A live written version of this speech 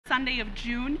Sunday of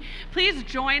June. Please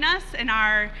join us in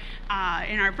our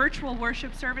virtual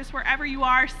worship service. Wherever you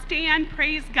are, stand,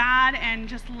 praise God, and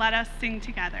just let us sing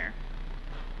together.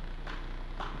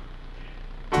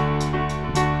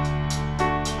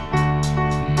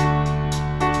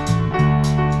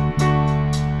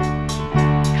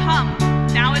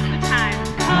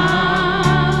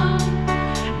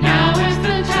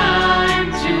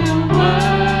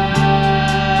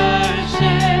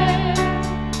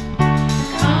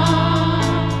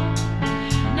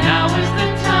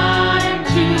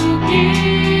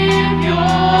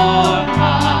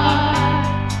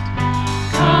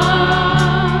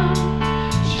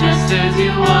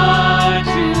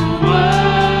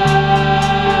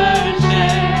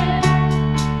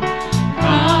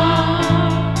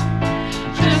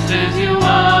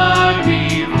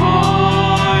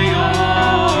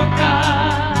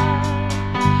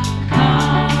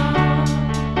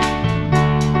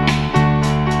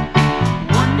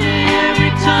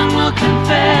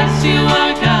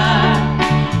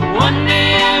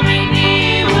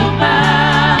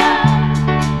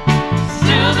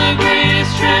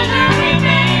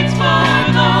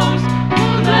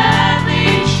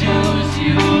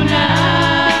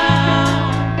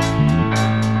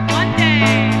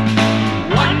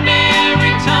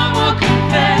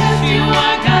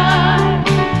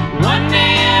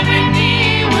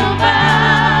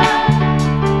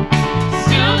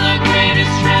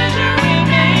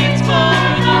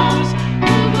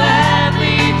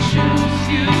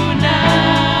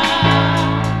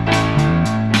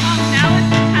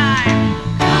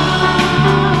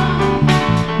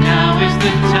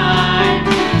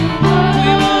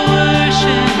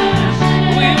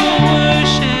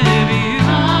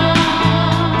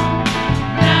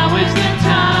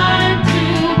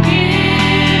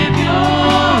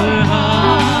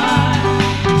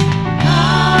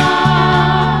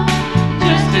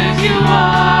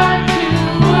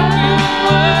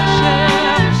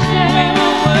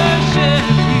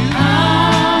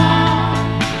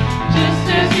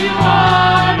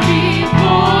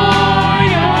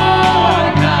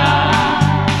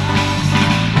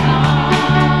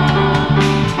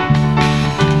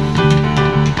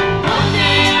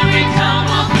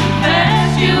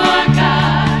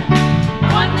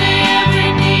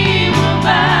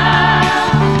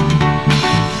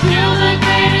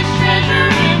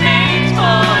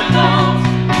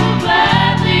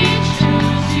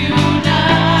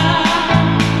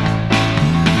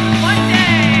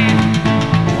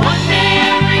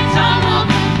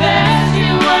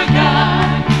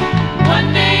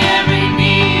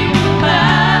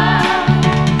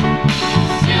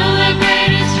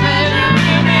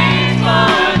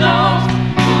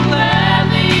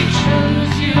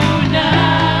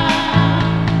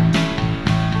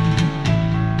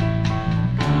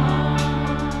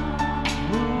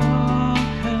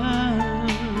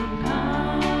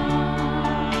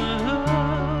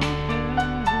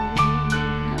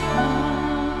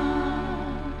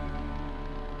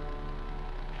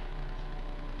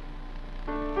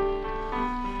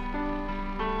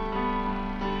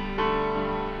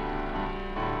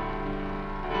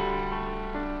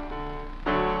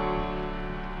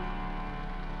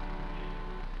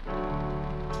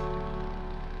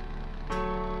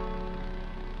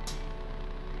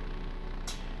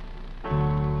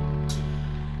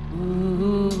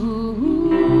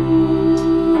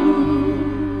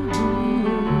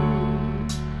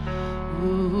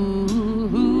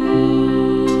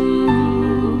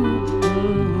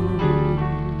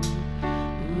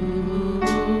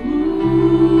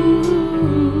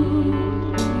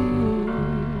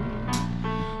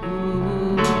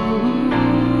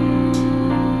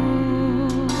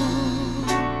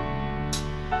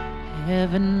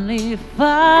 Heavenly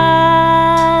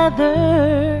Father,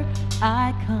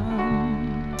 I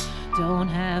come, don't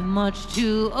have much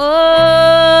to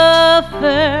offer.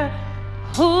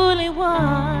 Holy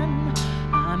One,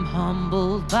 I'm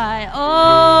humbled by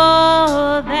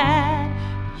all that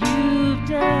you've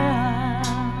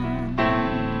done.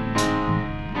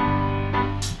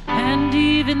 And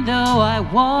even though I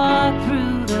walk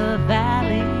through the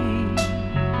valley,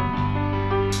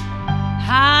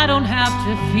 I don't have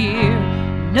to fear,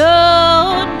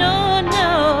 no, no,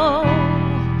 no.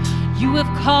 You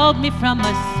have called me from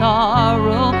my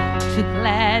sorrow to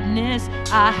gladness.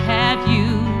 I have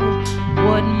you,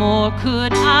 what more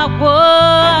could I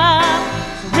want?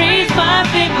 So raise my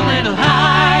faith a little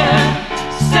higher,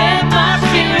 set my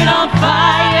spirit on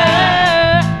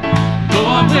fire.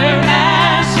 Lord, we're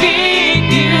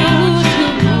asking you to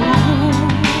move.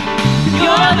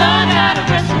 You're the God of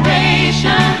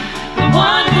restoration, the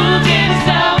one who gives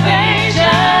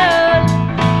salvation.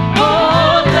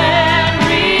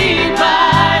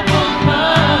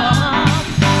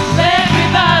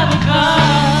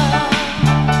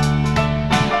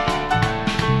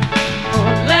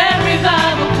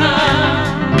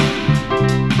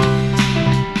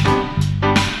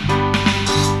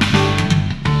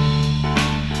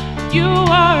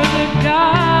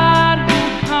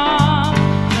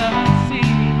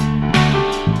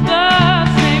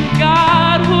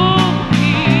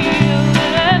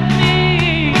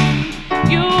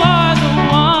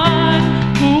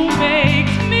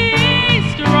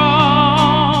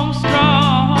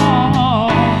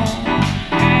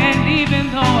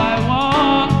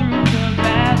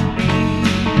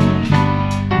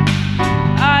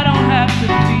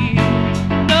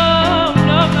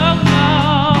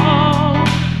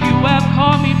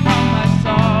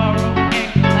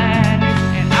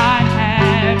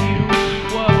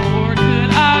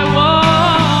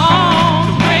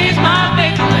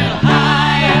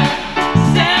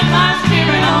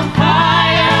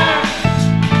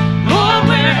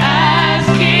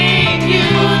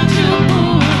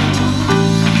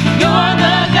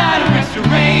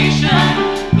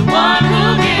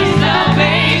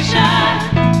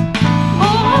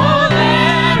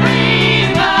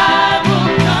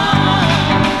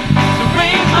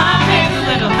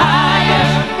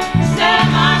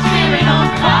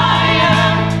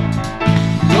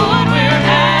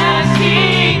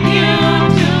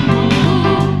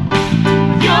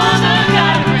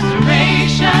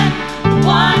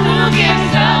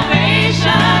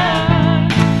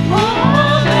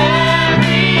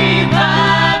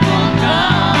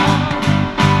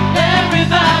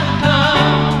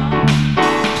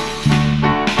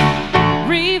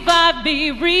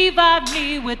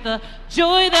 with the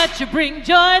joy that you bring,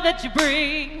 joy that you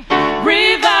bring.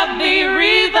 Revive me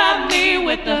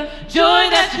with the joy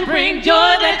that you bring,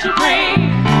 joy that you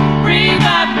bring.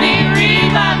 Revive me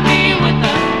with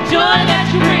the joy that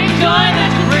you bring, joy that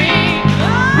you bring.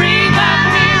 Revive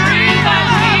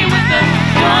me with the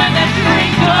joy that you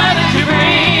bring, joy that you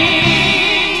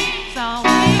bring. So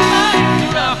we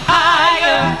light up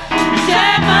higher,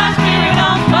 set my spirit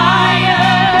on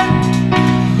fire.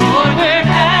 Lord, we're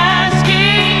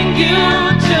asking you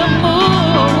to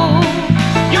move.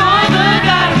 You're the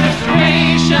God of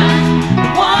restoration, the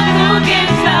one who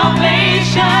gives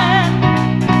salvation.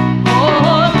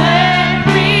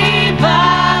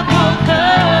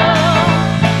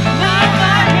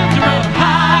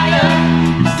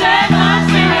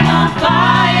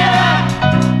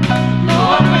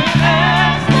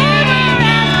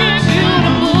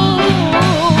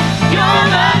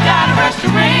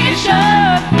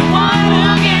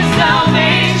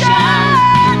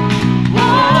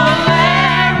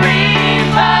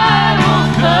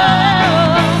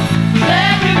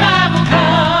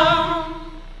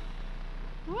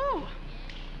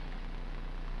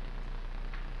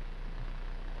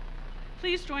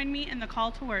 Please join me in the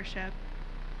call to worship.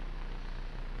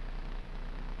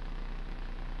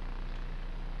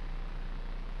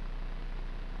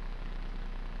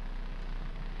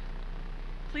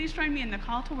 Please join me in the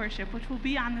call to worship, which will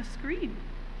be on the screen.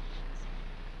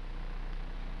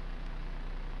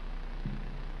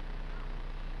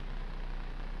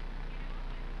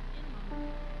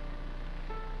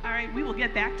 All right, we will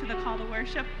get back to the call to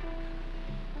worship.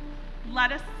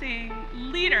 Let us sing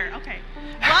Leader. Okay.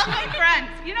 Welcome, friends.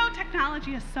 You know,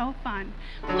 technology is so fun.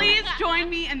 Please join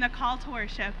me in the call to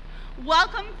worship.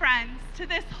 Welcome, friends, to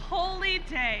this holy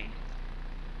day.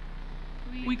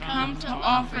 We come to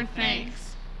offer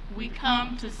thanks. We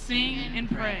come to sing and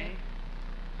pray.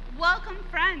 Welcome,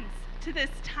 friends, to this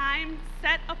time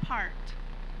set apart.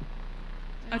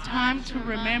 A time to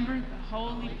remember the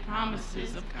holy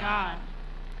promises of God.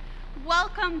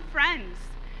 Welcome, friends,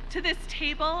 to this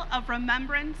table of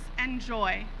remembrance and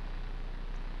joy.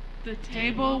 The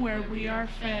table where we are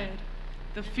fed,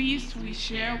 the feast we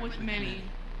share with many.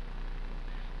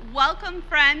 Welcome,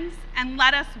 friends, and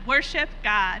let us worship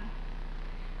God.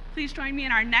 Please join me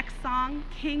in our next song,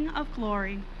 King of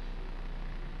Glory.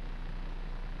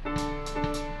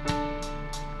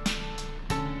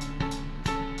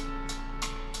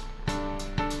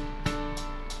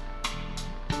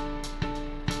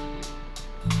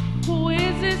 Who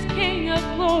is this King of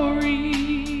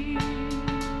Glory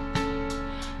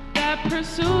that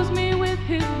pursues me with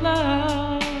his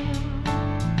love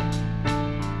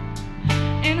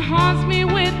and haunts me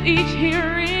with each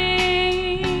hearing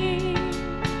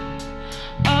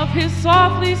of his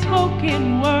softly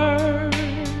spoken words?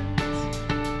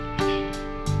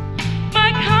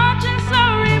 My conscience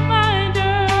a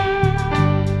reminder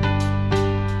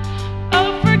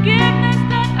of forgiveness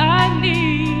that I need.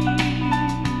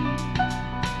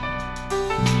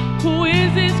 Who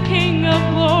is this King of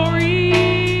Glory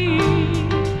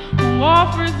who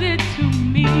offers it to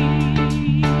me?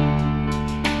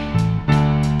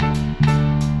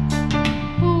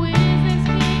 Who is this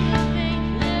King of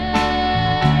angels?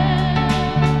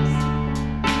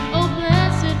 Oh,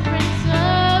 blessed Prince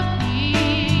of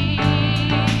Peace,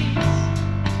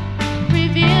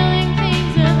 revealing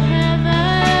things of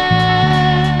heaven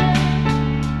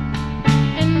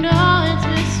and all its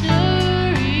mysteries.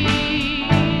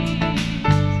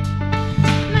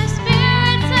 My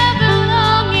spirit's ever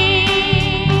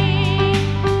longing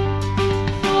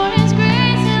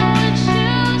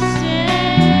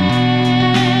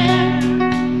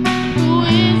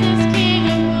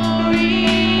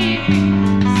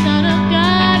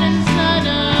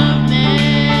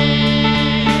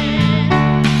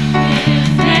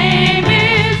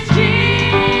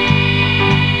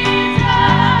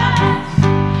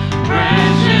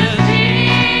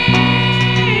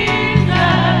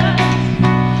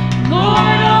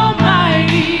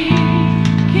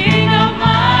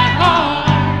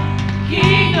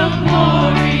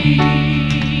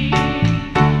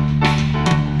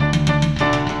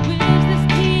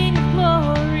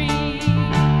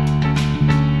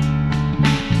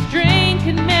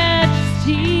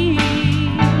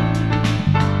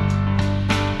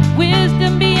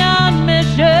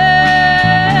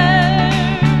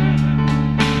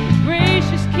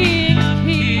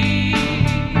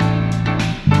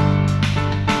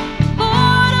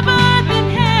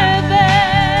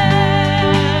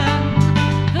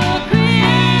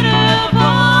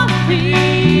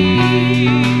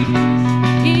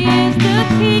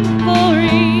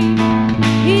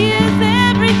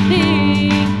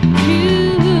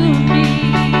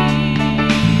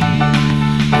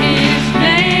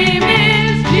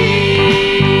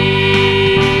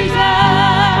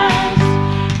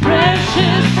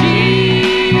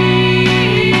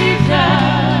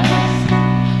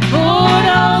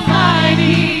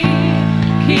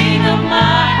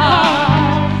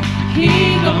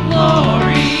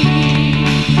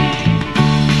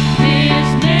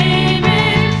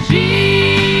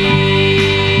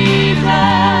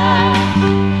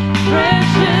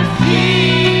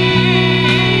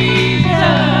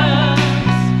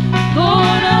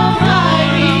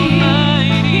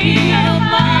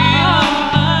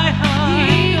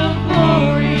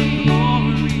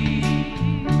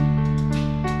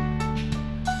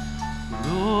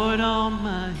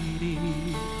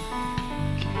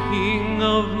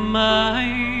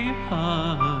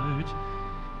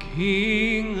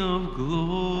King of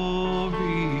glory.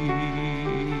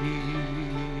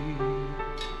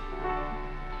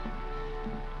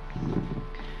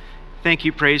 Thank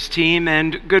you, praise team,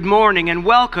 and good morning and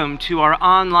welcome to our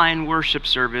online worship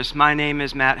service. My name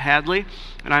is Matt Hadley,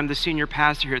 and I'm the senior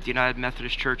pastor here at the United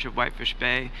Methodist Church of Whitefish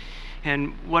Bay.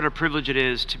 And what a privilege it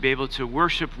is to be able to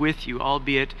worship with you,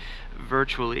 albeit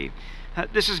virtually.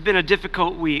 This has been a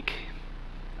difficult week,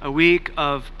 a week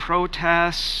of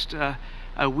protest,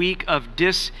 a week of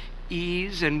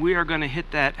dis-ease, and we are going to hit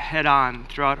that head on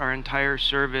throughout our entire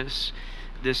service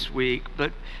this week.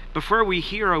 But before we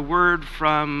hear a word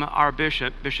from our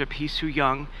bishop, Bishop Hisu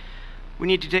Young, we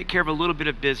need to take care of a little bit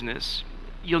of business.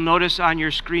 You'll notice on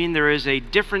your screen there is a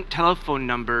different telephone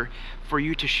number for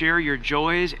you to share your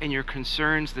joys and your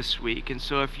concerns this week. And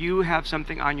so if you have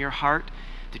something on your heart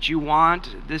that you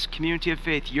want this community of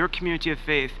faith, your community of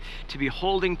faith, to be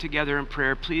holding together in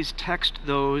prayer, please text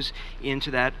those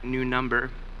into that new number.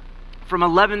 From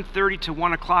 11:30 to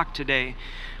 1 o'clock today,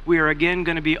 we are again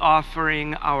going to be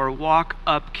offering our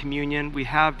walk-up communion. We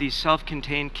have these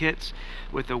self-contained kits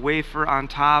with a wafer on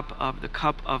top of the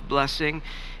cup of blessing.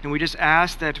 And we just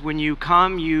ask that when you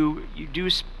come, you do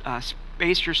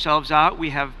space yourselves out. We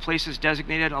have places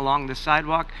designated along the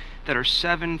sidewalk that are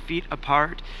 7 feet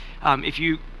apart. If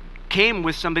you came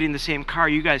with somebody in the same car,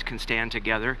 you guys can stand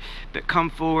together. But come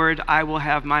forward. I will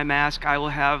have my mask. I will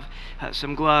have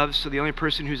some gloves. So the only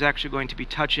person who's actually going to be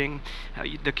touching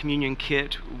the communion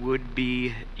kit would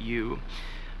be you.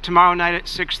 Tomorrow night at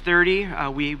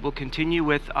 6:30, we will continue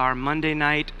with our Monday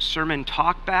night sermon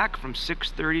talkback from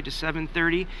 6:30 to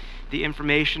 7:30. The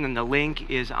information and the link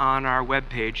is on our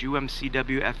webpage,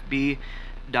 umcwfb.org.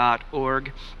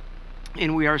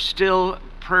 And we are still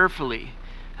prayerfully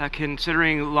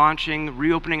considering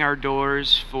reopening our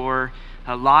doors for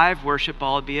live worship,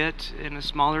 albeit in a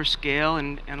smaller scale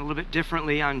and a little bit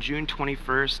differently on June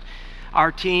 21st.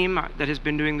 Our team that has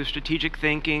been doing the strategic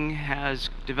thinking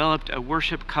has developed a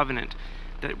worship covenant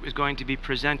that is going to be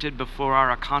presented before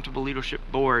our accountable leadership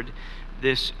board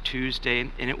this Tuesday,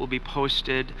 and it will be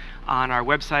posted on our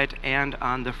website and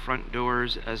on the front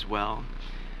doors as well.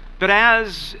 But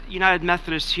as United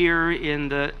Methodists here in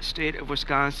the state of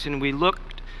Wisconsin, we looked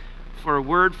for a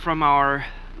word from our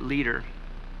leader.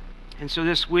 And so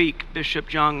this week,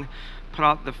 Bishop Young put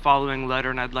out the following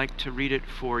letter, and I'd like to read it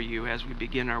for you as we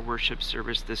begin our worship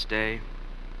service this day.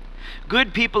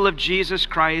 Good people of Jesus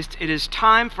Christ, it is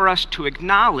time for us to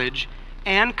acknowledge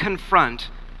and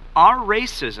confront our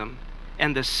racism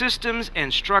and the systems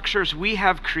and structures we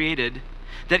have created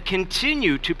that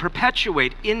continue to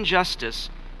perpetuate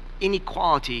injustice,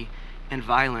 inequality, and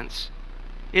violence.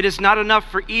 It is not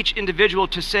enough for each individual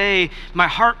to say, my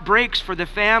heart breaks for the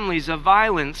families of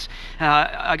violence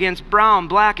against brown,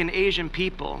 black, and Asian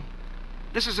people.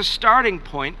 This is a starting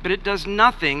point, but it does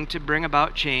nothing to bring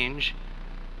about change.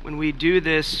 When we do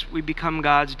this, we become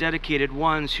God's dedicated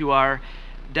ones who are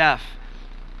deaf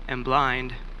and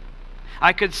blind.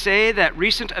 I could say that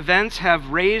recent events have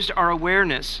raised our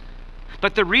awareness,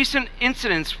 but the recent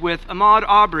incidents with Ahmaud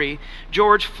Arbery,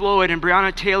 George Floyd, and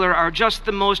Breonna Taylor are just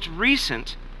the most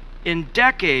recent in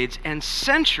decades and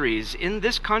centuries in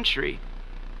this country.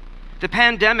 The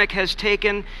pandemic has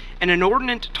taken an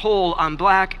inordinate toll on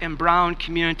black and brown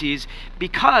communities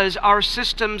because our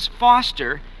systems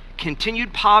foster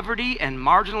continued poverty and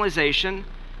marginalization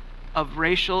of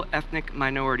racial ethnic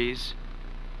minorities.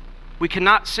 We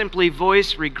cannot simply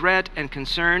voice regret and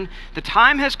concern. The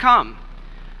time has come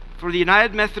for the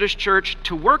United Methodist Church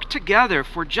to work together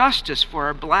for justice for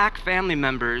our black family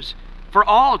members, for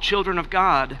all children of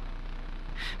God.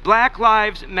 Black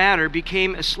Lives Matter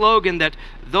became a slogan that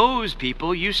those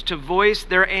people used to voice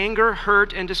their anger,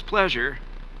 hurt, and displeasure.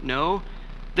 No,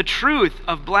 the truth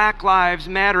of Black Lives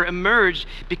Matter emerged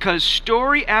because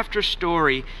story after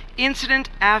story,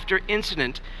 incident after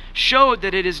incident, showed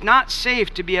that it is not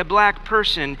safe to be a black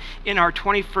person in our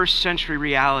 21st century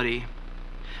reality.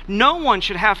 No one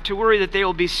should have to worry that they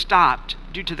will be stopped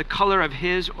due to the color of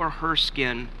his or her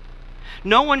skin.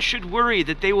 No one should worry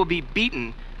that they will be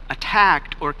beaten,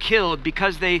 attacked, or killed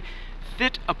because they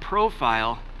fit a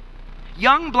profile.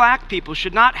 Young black people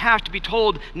should not have to be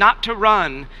told not to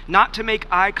run, not to make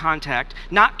eye contact,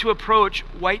 not to approach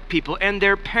white people, and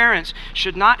their parents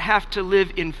should not have to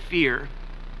live in fear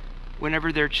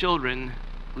whenever their children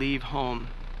leave home.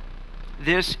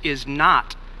 This is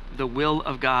not the will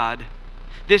of God.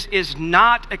 This is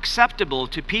not acceptable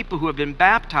to people who have been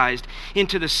baptized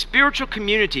into the spiritual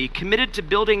community committed to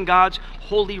building God's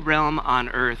holy realm on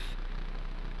earth.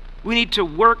 We need to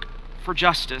work for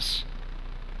justice.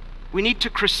 We need to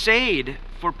crusade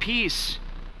for peace.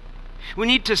 We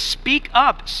need to speak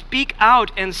up, speak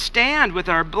out, and stand with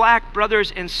our black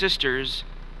brothers and sisters.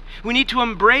 We need to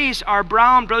embrace our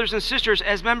brown brothers and sisters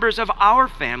as members of our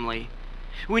family.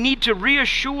 We need to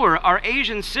reassure our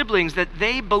Asian siblings that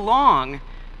they belong.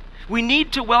 We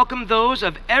need to welcome those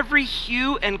of every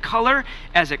hue and color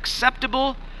as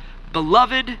acceptable,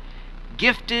 beloved,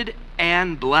 gifted,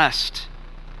 and blessed.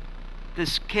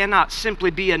 This cannot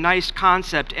simply be a nice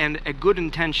concept and a good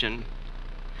intention.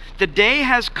 The day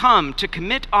has come to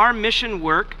commit our mission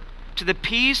work to the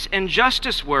peace and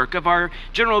justice work of our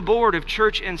General Board of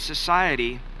Church and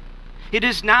Society. It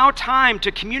is now time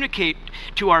to communicate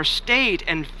to our state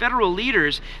and federal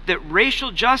leaders that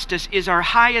racial justice is our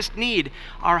highest need,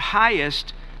 our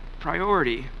highest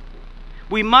priority.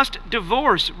 We must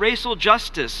divorce racial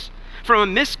justice from a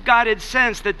misguided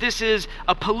sense that this is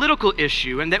a political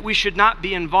issue and that we should not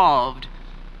be involved.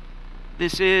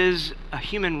 This is a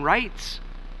human rights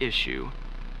issue.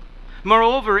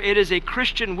 Moreover, it is a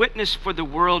Christian witness for the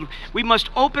world. We must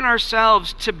open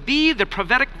ourselves to be the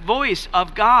prophetic voice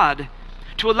of God,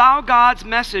 to allow God's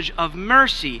message of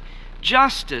mercy,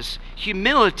 justice,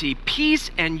 humility,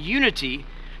 peace, and unity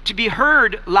to be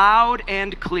heard loud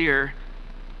and clear.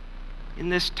 In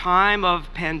this time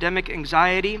of pandemic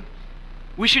anxiety,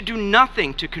 we should do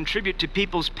nothing to contribute to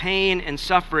people's pain and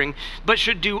suffering, but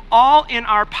should do all in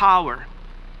our power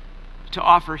to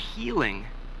offer healing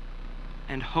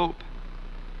and hope.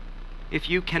 If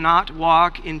you cannot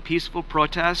walk in peaceful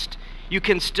protest, you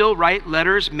can still write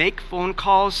letters, make phone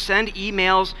calls, send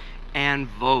emails, and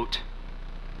vote.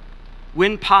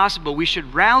 When possible, we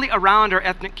should rally around our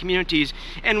ethnic communities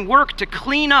and work to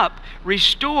clean up,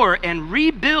 restore, and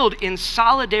rebuild in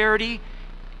solidarity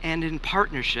and in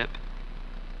partnership.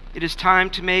 It is time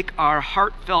to make our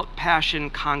heartfelt passion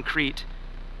concrete.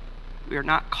 We are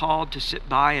not called to sit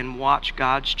by and watch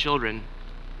God's children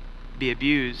be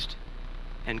abused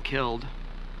and killed.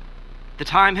 The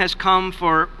time has come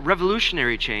for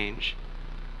revolutionary change.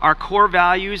 Our core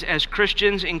values as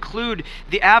Christians include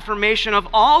the affirmation of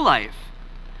all life,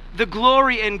 the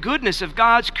glory and goodness of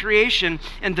God's creation,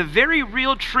 and the very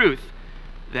real truth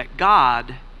that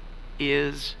God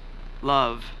is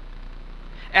love.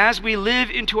 As we live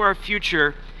into our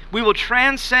future, we will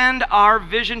transcend our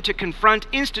vision to confront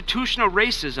institutional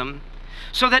racism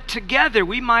so that together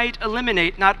we might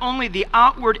eliminate not only the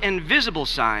outward and visible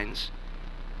signs,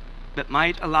 but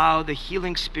might allow the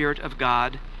healing Spirit of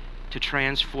God to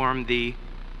transform the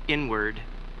inward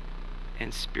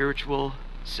and spiritual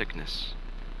sickness.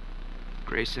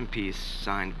 Grace and peace,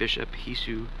 signed Bishop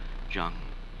Hisu Jung.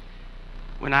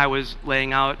 When I was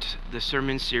laying out the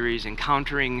sermon series,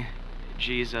 Encountering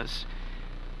Jesus,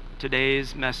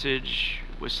 today's message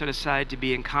was set aside to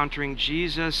be Encountering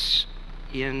Jesus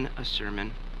in a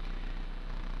Sermon.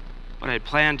 What I had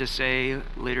planned to say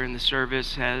later in the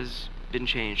service has been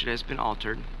changed. It has been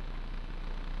altered.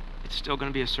 It's still going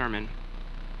to be a sermon,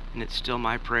 and it's still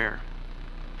my prayer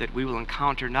that we will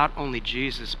encounter not only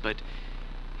Jesus, but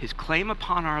his claim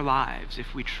upon our lives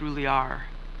if we truly are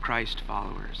Christ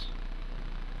followers.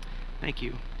 Thank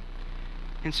you.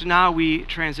 And so now we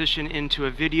transition into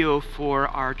a video for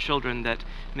our children that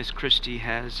Miss Christie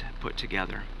has put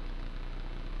together.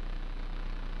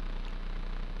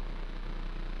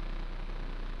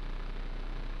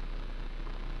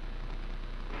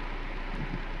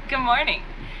 Good morning.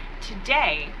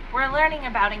 Today, we're learning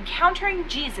about encountering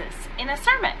Jesus in a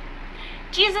sermon.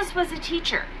 Jesus was a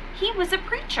teacher. He was a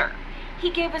preacher.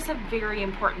 He gave us a very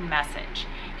important message.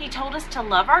 He told us to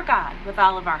love our God with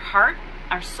all of our heart,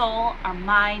 our soul, our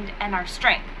mind, and our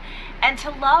strength, and to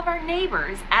love our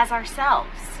neighbors as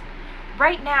ourselves.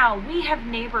 Right now, we have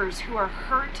neighbors who are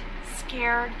hurt,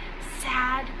 scared,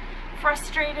 sad,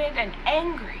 frustrated, and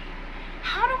angry.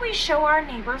 How do we show our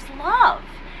neighbors love?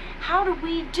 How do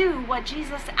we do what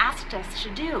Jesus asked us to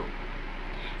do?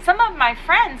 Some of my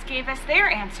friends gave us their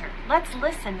answer. Let's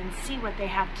listen and see what they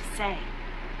have to say.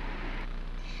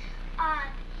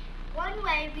 One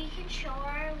way we can show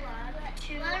our love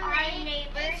to our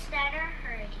neighbors that are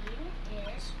hurting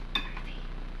is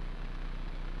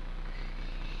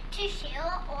to share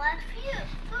our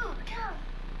food.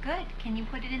 Good. Can you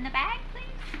put it in the bag, please?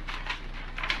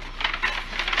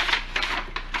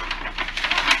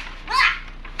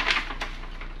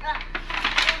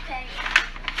 Okay.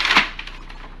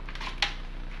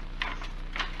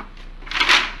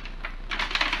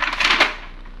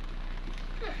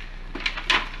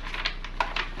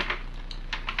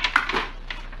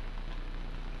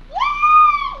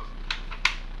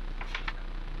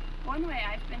 One way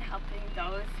I've been helping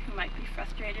those who might be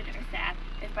frustrated or sad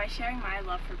is by sharing my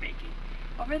love for baking.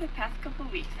 Over the past couple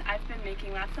weeks, I've been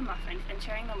making lots of muffins and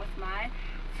sharing them with my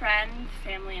friends,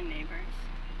 family, and neighbors.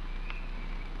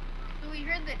 So we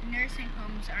heard that nursing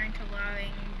homes aren't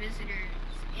allowing visitors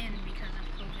in because of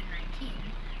COVID-19.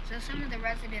 So some of the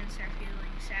residents are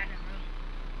feeling sad and lonely.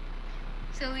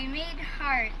 So we made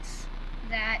hearts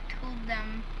that told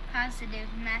them positive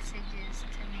messages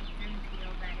to make them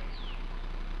feel better.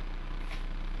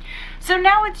 So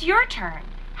now it's your turn.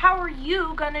 How are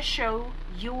you going to show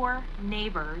your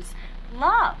neighbors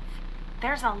love?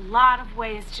 There's a lot of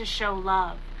ways to show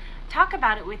love. Talk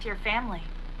about it with your family.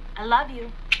 I love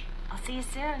you. I'll see you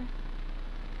soon.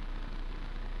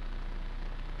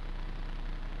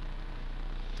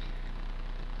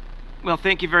 Well,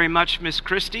 thank you very much, Miss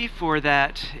Christie, for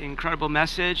that incredible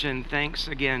message, and thanks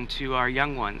again to our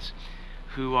young ones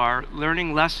who are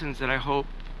learning lessons that I hope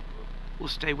will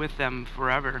stay with them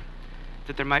forever,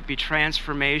 that there might be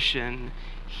transformation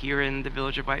here in the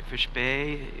village of Whitefish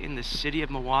Bay, in the city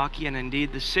of Milwaukee, and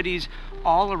indeed the cities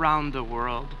all around the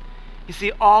world. You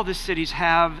see, all the cities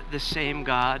have the same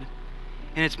God,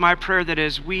 and it's my prayer that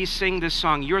as we sing this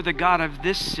song, "You're the God of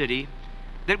this city,"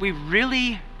 that we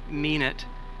really mean it,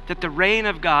 that the reign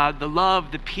of God, the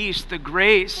love, the peace, the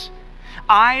grace,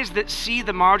 eyes that see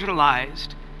the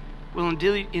marginalized will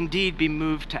indeed be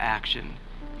moved to action.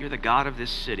 You're the God of this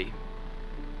city.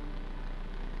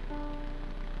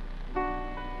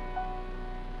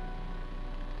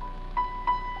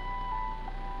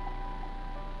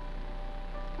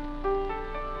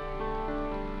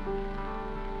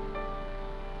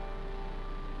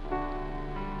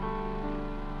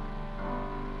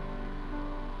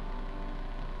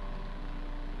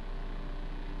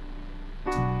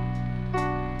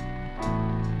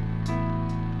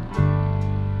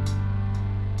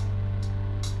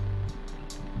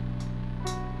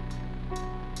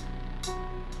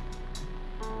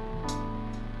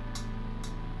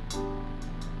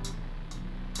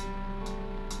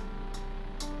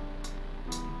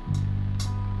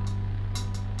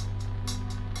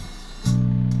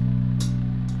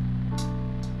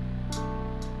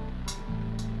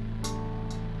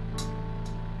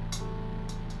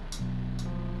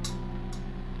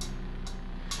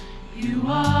 You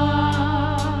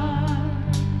are.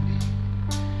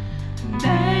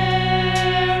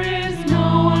 There is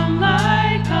no one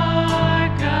like our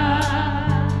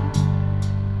God.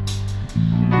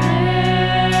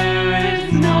 There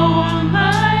is no one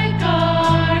like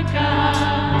our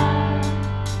God.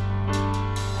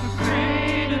 For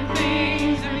greater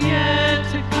things are yet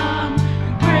to come,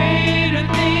 and greater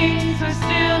things are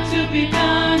still to be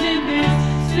done in this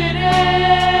city.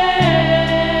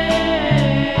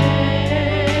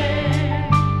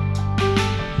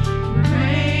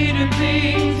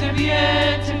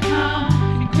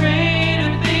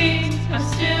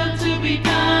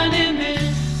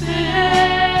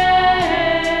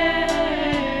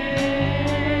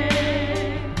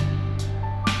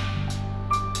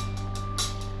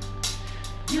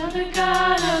 You're the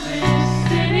God of this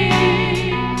city.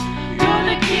 You're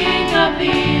the King of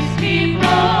these people.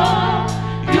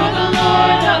 You're the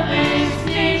Lord of this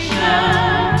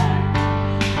nation.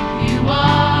 You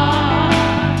are.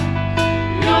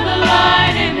 You're the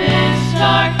light in this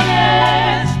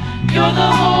darkness. You're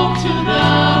the hope to the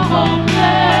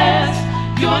hopeless.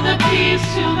 You're the peace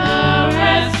to the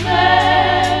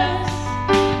restless.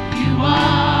 You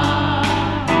are.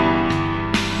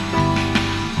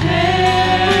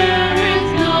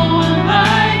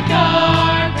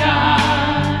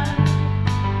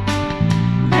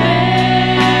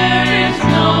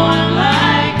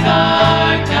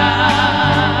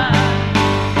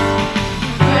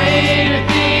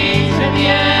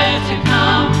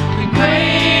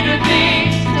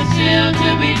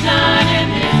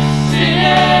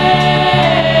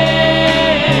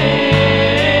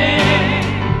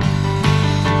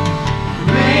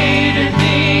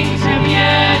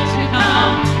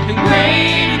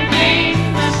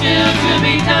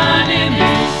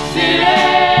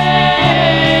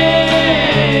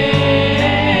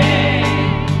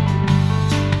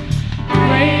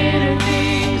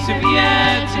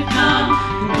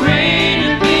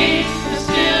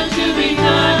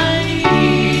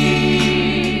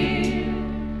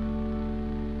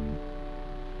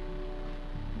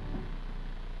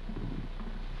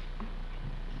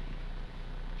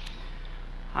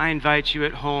 I invite you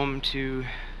at home to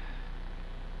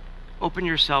open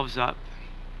yourselves up,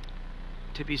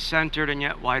 to be centered and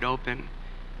yet wide open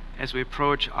as we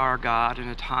approach our God in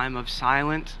a time of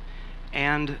silent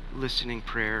and listening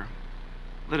prayer.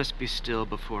 Let us be still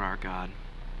before our God.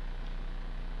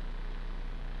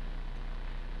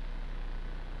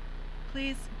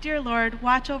 Please, dear Lord,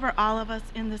 watch over all of us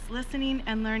in this listening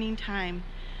and learning time.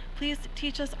 Please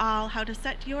teach us all how to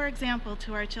set your example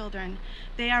to our children.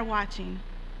 They are watching.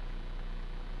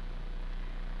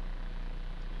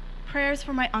 Prayers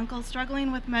for my uncle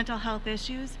struggling with mental health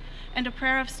issues, and a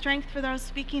prayer of strength for those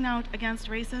speaking out against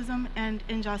racism and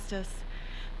injustice.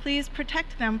 Please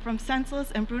protect them from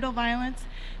senseless and brutal violence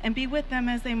and be with them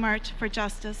as they march for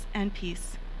justice and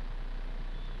peace.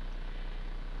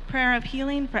 Prayer of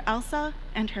healing for Elsa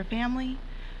and her family.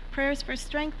 Prayers for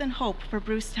strength and hope for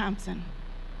Bruce Thompson.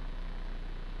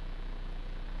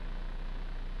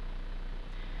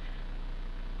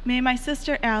 May my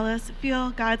sister Alice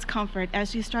feel God's comfort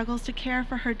as she struggles to care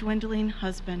for her dwindling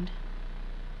husband.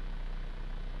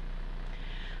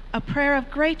 A prayer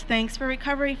of great thanks for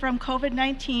recovery from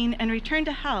COVID-19 and return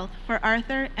to health for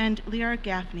Arthur and Lear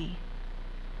Gaffney.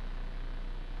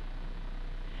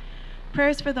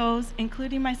 Prayers for those,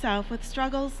 including myself, with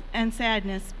struggles and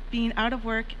sadness, being out of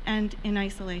work and in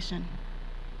isolation.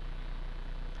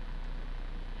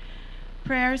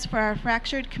 Prayers for our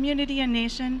fractured community and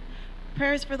nation.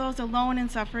 Prayers for those alone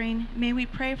and suffering. May we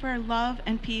pray for love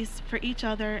and peace for each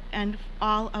other and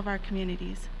all of our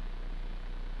communities.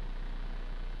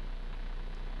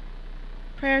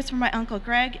 Prayers for my Uncle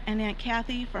Greg and Aunt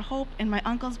Kathy for hope in my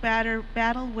uncle's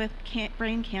battle with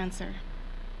brain cancer.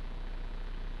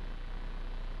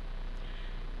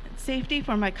 Safety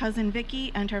for my cousin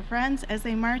Vicky and her friends as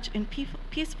they march in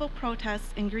peaceful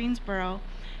protests in Greensboro,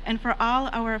 and for all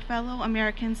our fellow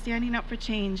Americans standing up for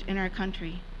change in our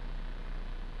country.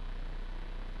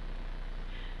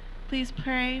 Please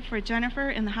pray for Jennifer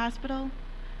in the hospital,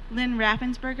 Lynn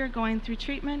Raffensberger going through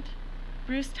treatment,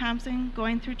 Bruce Thompson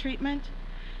going through treatment,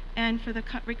 and for the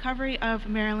recovery of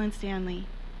Marilyn Stanley.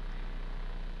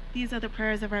 These are the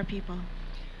prayers of our people.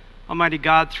 Almighty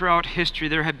God, throughout history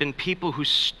there have been people who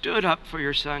stood up for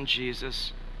your Son,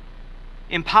 Jesus.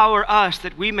 Empower us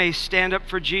that we may stand up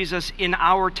for Jesus in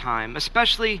our time,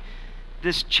 especially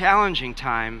this challenging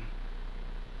time.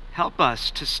 Help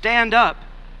us to stand up,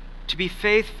 to be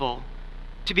faithful,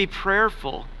 to be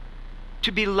prayerful,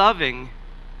 to be loving,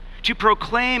 to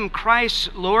proclaim Christ's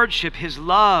lordship, his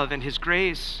love, and his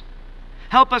grace.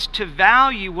 Help us to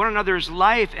value one another's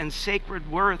life and sacred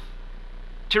worth,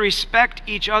 to respect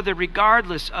each other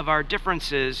regardless of our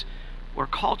differences or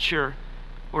culture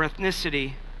or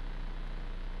ethnicity.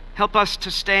 Help us to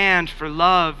stand for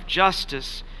love,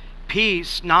 justice,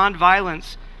 peace,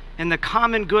 nonviolence, and the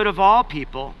common good of all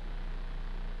people.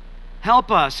 Help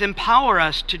us, empower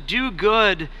us to do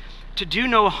good, to do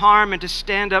no harm, and to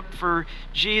stand up for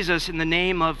Jesus in the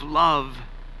name of love.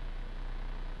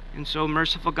 And so,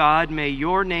 merciful God, may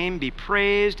your name be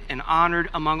praised and honored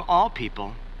among all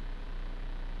people.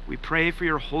 We pray for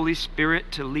your Holy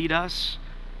Spirit to lead us,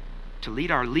 to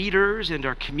lead our leaders and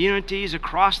our communities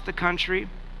across the country,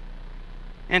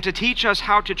 and to teach us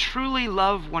how to truly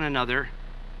love one another.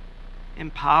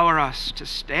 Empower us to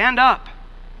stand up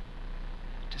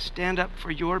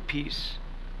for your peace,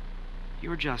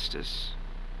 your justice,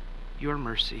 your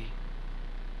mercy,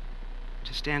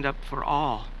 to stand up for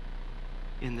all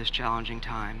in this challenging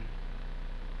time.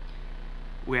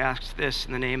 We ask this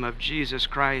in the name of Jesus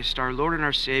Christ, our Lord and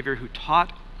our Savior, who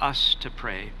taught us to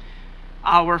pray.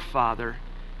 Our Father,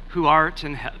 who art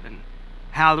in heaven,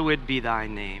 hallowed be thy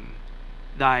name.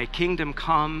 Thy kingdom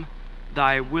come,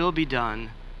 thy will be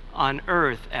done, on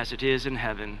earth as it is in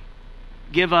heaven.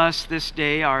 Give us this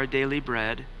day our daily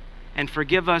bread, and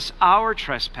forgive us our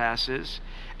trespasses,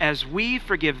 as we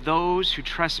forgive those who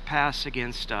trespass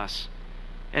against us.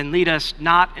 And lead us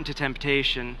not into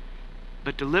temptation,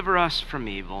 but deliver us from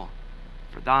evil.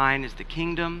 For thine is the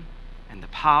kingdom, and the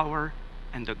power,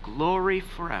 and the glory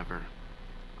forever.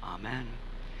 Amen.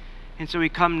 And so we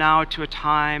come now to a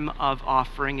time of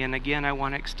offering, and again I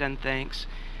want to extend thanks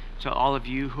to all of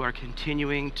you who are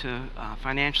continuing to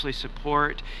financially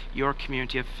support your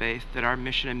community of faith, that our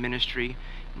mission and ministry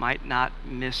might not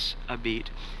miss a beat.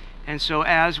 And so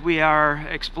as we are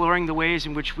exploring the ways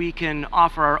in which we can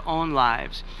offer our own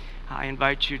lives, I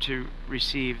invite you to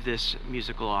receive this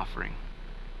musical offering.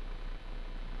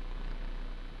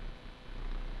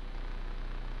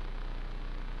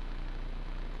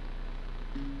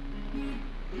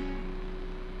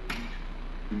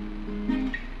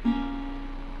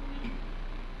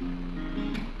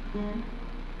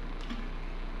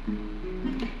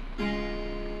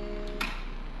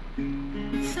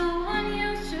 So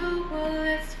unusual,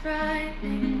 it's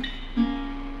frightening.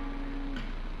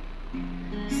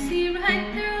 See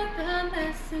right through the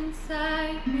mess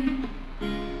inside me,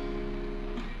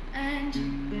 and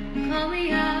call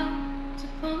me out to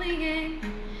pull me in.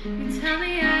 You tell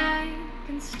me I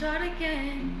can start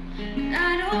again.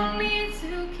 I don't need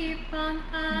to keep on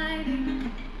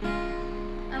hiding.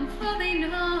 I'm fully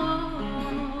known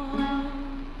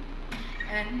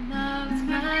and loved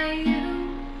by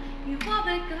you. You won't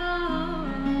let go,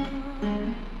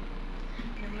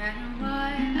 no matter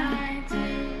what I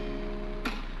do.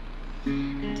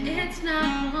 And it's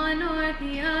not one or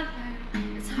the other.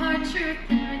 It's hard truth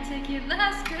and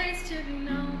ridiculous grace to be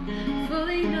known,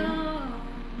 fully known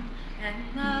and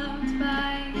loved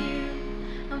by you.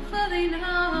 I'm fully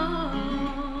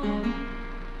known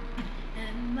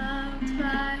and loved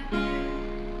by you.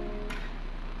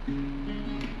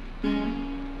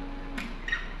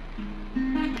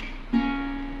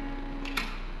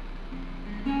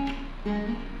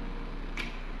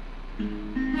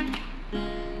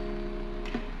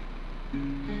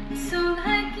 So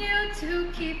like you to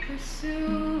keep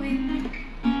pursuing,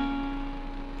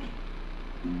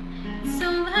 so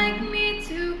like me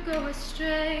to go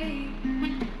astray,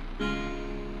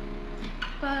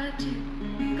 but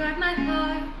you guard my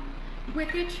heart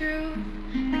with your truth,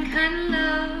 the kind of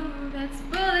love that's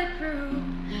bulletproof.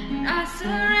 And I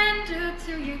surrender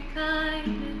to your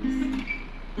kindness.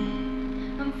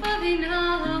 I'm fully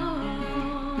known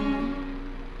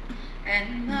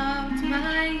and loved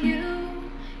by you.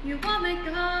 You won't let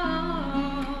go,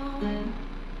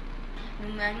 no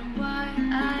matter what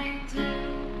I do.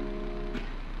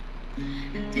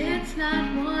 And it's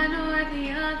not one or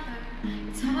the other.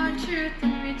 It's hard truth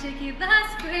and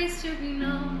ridiculous grace to be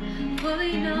known,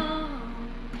 fully known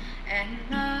and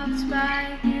loved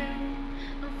by you.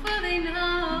 I'm fully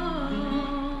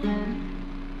known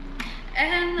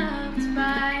and loved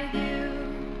by you.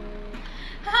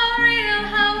 How real,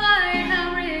 how wide,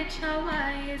 how rich, how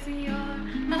wide is your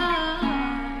heart?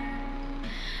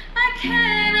 I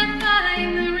cannot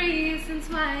find the reasons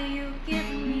why you've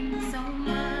given me so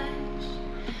much.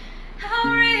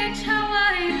 How rich, how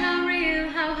wide, how real,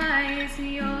 how high is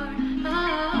your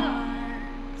heart?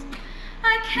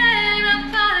 I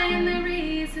cannot find the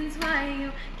reasons why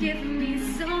you've given me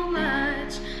so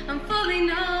much. I'm fully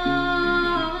known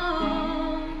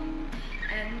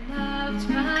and loved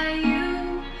by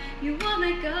you. You won't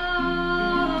let go,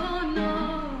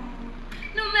 no,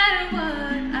 no matter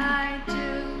what I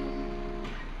do.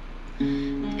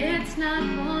 It's not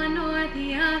one or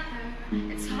the other.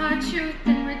 It's hard truth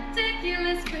and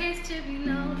ridiculous grace to be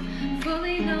known,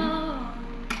 fully known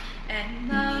and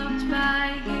loved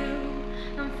by you.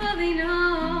 I'm fully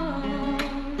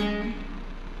known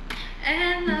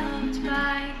and loved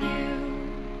by you.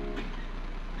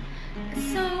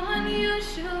 It's so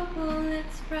unusual,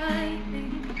 it's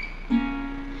frightening.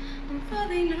 I'm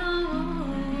fully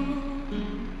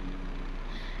known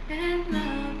and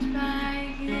loved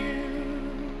by you.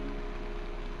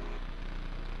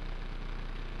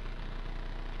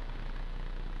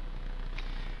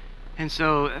 And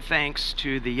so thanks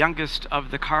to the youngest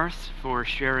of the Carth for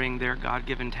sharing their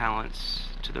God-given talents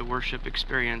to the worship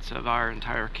experience of our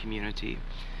entire community.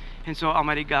 And so,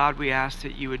 Almighty God, we ask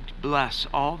that you would bless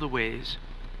all the ways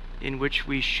in which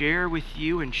we share with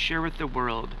you and share with the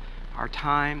world our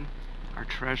time, our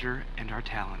treasure, and our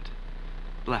talent.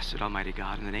 Bless it, Almighty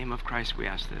God. In the name of Christ we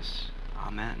ask this.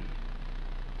 Amen.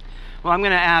 Well, I'm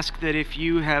going to ask that if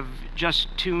you have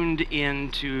just tuned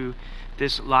into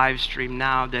this live stream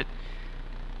now, that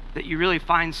you really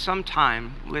find some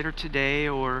time later today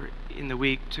or in the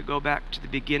week to go back to the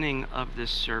beginning of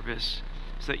this service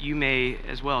so that you may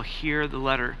as well hear the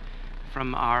letter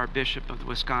from our Bishop of the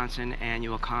Wisconsin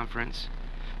Annual Conference.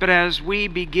 But as we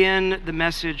begin the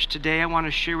message today, I want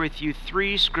to share with you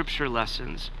 3 scripture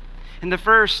lessons. And the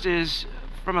first is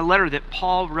from a letter that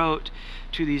Paul wrote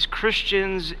to these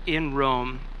Christians in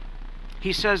Rome.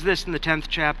 He says this in the 10th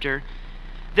chapter: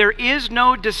 "There is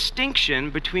no distinction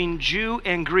between Jew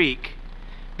and Greek,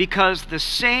 because the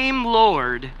same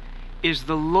Lord is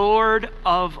the Lord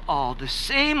of all." The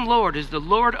same Lord is the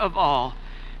Lord of all,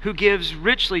 who gives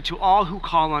richly to all who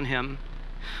call on him.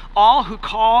 All who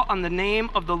call on the name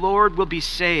of the Lord will be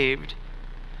saved.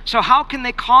 So how can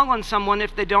they call on someone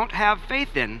if they don't have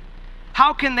faith in?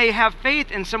 How can they have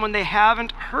faith in someone they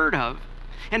haven't heard of?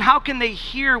 And how can they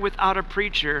hear without a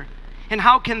preacher? And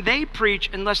how can they preach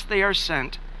unless they are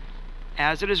sent?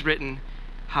 As it is written,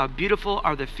 how beautiful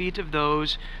are the feet of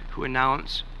those who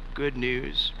announce good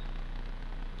news.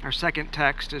 Our second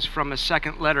text is from a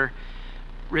second letter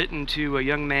written to a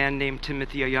young man named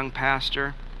Timothy, a young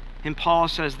pastor. And Paul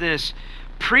says this: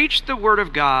 "Preach the word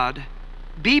of God.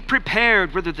 Be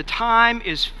prepared whether the time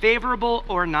is favorable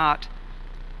or not.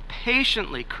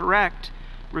 Patiently correct,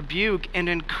 rebuke, and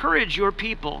encourage your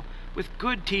people with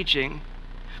good teaching.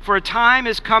 For a time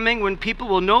is coming when people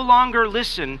will no longer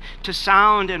listen to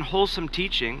sound and wholesome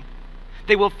teaching.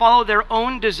 They will follow their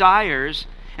own desires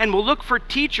and will look for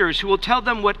teachers who will tell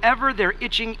them whatever their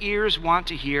itching ears want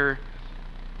to hear.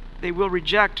 They will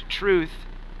reject truth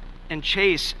and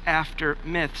chase after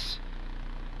myths.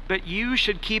 But you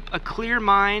should keep a clear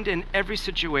mind in every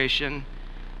situation.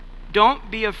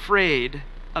 Don't be afraid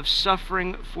of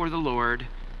suffering for the Lord.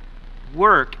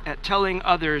 Work at telling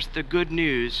others the good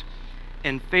news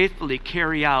and faithfully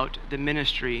carry out the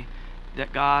ministry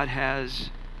that God has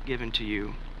given to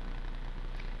you.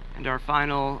 And our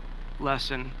final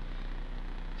lesson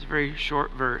is a very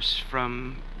short verse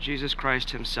from Jesus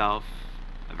Christ himself,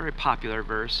 a very popular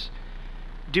verse.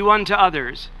 Do unto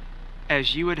others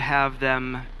as you would have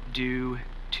them do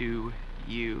to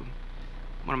you.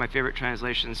 One of my favorite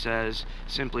translations says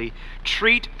simply,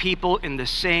 treat people in the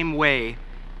same way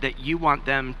that you want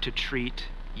them to treat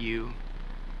you.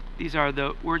 These are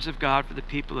the words of God for the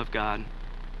people of God.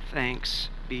 Thanks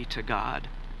be to God.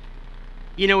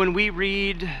 You know, when we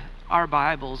read our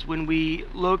Bibles, when we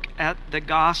look at the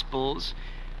Gospels,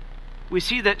 we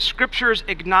see that scriptures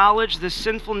acknowledge the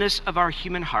sinfulness of our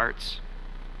human hearts,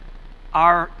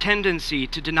 our tendency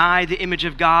to deny the image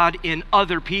of God in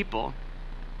other people,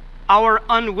 our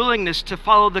unwillingness to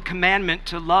follow the commandment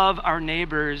to love our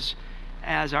neighbors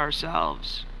as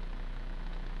ourselves.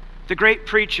 The great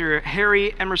preacher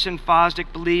Harry Emerson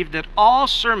Fosdick believed that all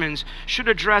sermons should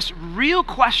address real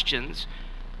questions,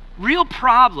 real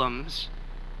problems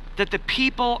that the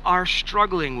people are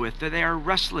struggling with, that they are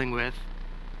wrestling with.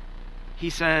 He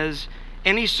says,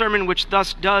 any sermon which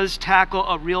thus does tackle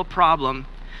a real problem,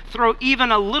 throw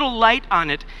even a little light on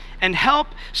it, and help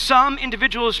some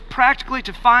individuals practically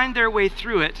to find their way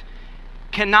through it,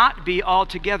 cannot be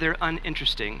altogether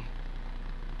uninteresting.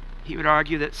 He would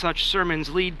argue that such sermons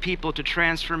lead people to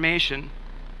transformation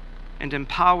and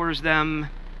empowers them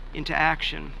into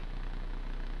action.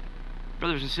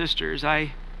 Brothers and sisters,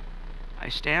 I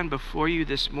stand before you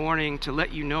this morning to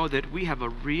let you know that we have a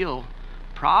real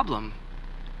problem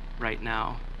right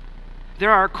now.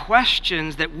 There are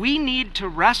questions that we need to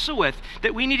wrestle with,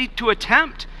 that we need to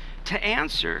attempt to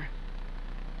answer.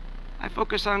 I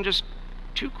focus on just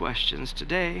two questions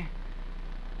today.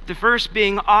 The first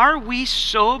being, are we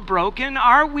so broken?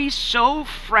 Are we so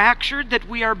fractured that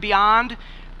we are beyond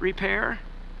repair?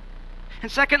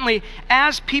 And secondly,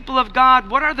 as people of God,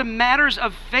 what are the matters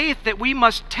of faith that we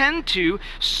must tend to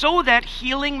so that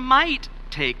healing might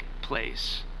take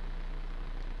place?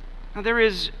 Now, there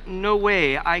is no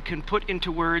way I can put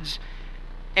into words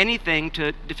anything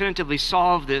to definitively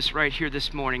solve this right here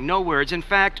this morning. No words. In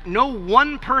fact, no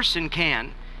one person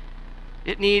can.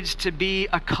 It needs to be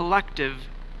a collective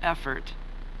effort.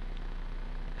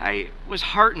 I was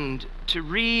heartened to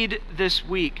read this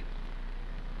week.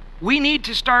 We need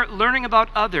to start learning about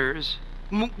others.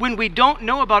 When we don't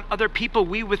know about other people,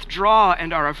 we withdraw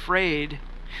and are afraid.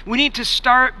 We need to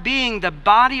start being the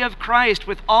body of Christ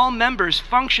with all members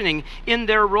functioning in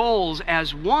their roles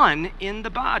as one in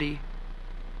the body.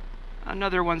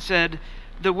 Another one said,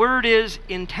 the word is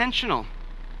intentional.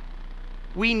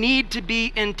 We need to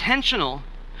be intentional.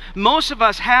 Most of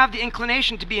us have the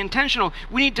inclination to be intentional.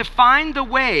 We need to find the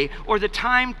way or the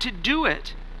time to do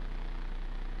it.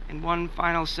 And one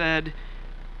final said,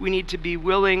 we need to be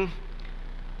willing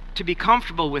to be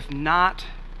comfortable with not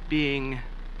being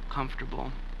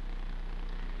comfortable.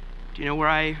 Do you know where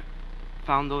I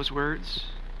found those words?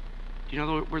 Do you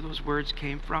know where those words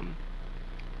came from?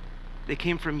 They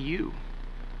came from you.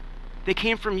 They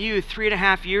came from you.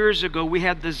 3.5 years ago, we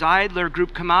had the Zeidler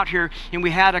group come out here and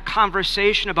we had a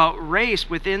conversation about race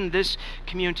within this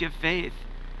community of faith.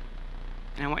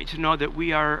 And I want you to know that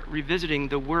we are revisiting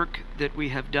the work that we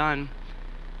have done,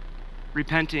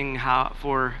 repenting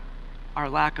for our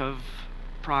lack of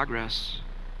progress.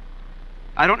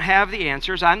 I don't have the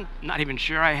answers. I'm not even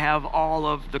sure I have all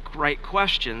of the right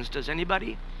questions. Does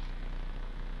anybody?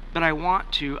 But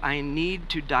I need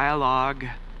to dialogue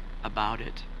about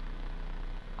it.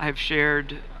 I have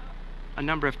shared a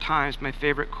number of times my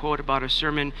favorite quote about a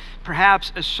sermon.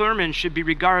 Perhaps a sermon should be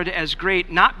regarded as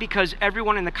great, not because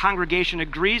everyone in the congregation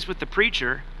agrees with the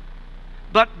preacher,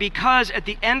 but because at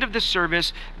the end of the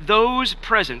service, those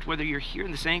present, whether you're here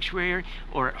in the sanctuary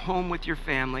or at home with your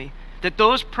family, that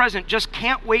those present just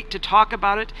can't wait to talk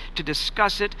about it, to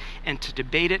discuss it, and to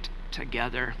debate it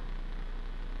together.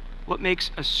 What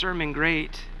makes a sermon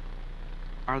great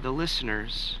are the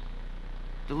listeners.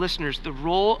 The listeners, the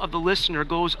role of the listener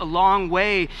goes a long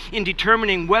way in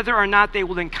determining whether or not they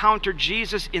will encounter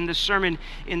Jesus in the sermon,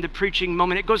 in the preaching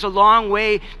moment. It goes a long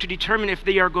way to determine if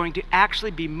they are going to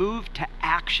actually be moved to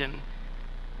action,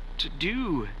 to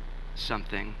do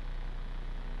something.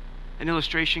 An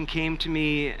illustration came to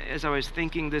me as I was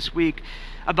thinking this week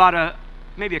about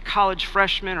maybe a college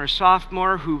freshman or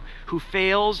sophomore who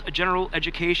fails a general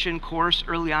education course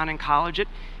early on in college.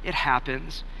 It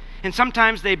happens. And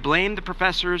sometimes they blame the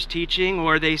professor's teaching,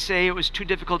 or they say it was too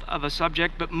difficult of a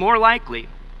subject, but more likely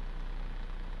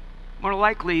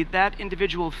that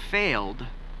individual failed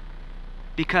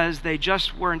because they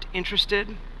just weren't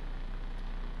interested,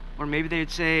 or maybe they'd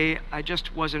say, I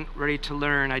just wasn't ready to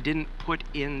learn, I didn't put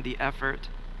in the effort.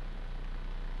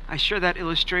 I share that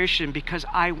illustration because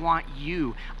I want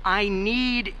you. I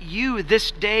need you this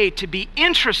day to be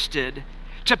interested,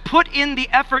 to put in the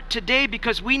effort today,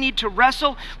 because we need to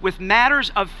wrestle with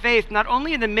matters of faith, not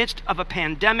only in the midst of a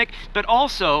pandemic, but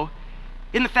also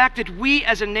in the fact that we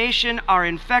as a nation are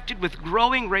infected with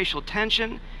growing racial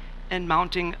tension and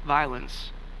mounting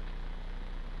violence.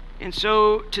 And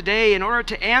so today, in order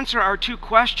to answer our two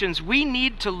questions, we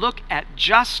need to look at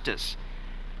justice.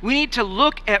 We need to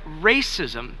look at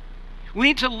racism. We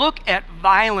need to look at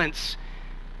violence.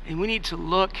 And we need to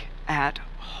look at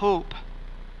hope.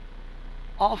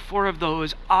 All four of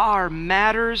those are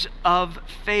matters of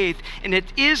faith. And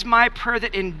it is my prayer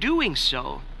that in doing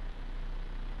so,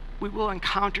 we will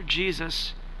encounter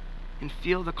Jesus and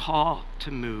feel the call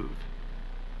to move.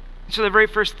 So the very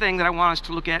first thing that I want us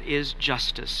to look at is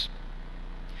justice.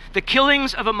 The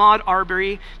killings of Ahmaud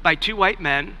Arbery by two white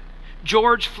men,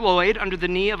 George Floyd under the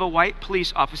knee of a white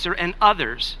police officer, and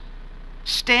others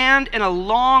stand in a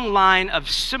long line of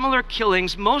similar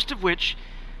killings, most of which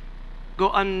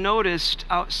go unnoticed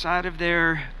outside of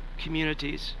their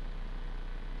communities.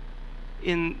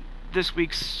 In this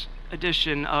week's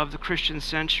edition of the Christian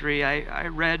Century, I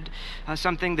read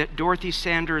something that Dorothy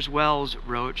Sanders Wells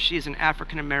wrote. She is an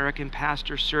African-American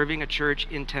pastor serving a church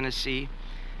in Tennessee.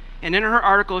 And in her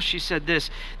article, she said this: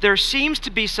 there seems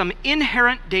to be some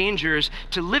inherent dangers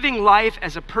to living life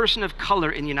as a person of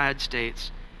color in the United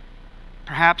States.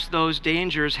 Perhaps those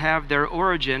dangers have their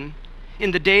origin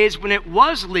in the days when it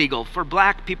was legal for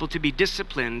black people to be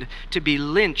disciplined, to be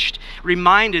lynched,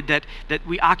 reminded that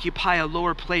we occupy a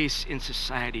lower place in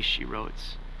society, she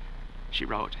wrote.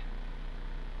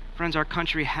 Friends, our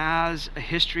country has a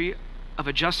history of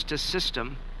a justice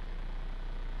system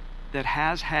that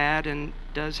has had and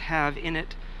does have in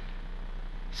it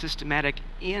systematic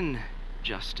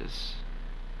injustice.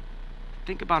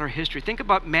 Think about our history. Think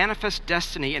about manifest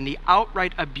destiny and the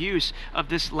outright abuse of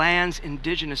this land's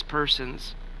indigenous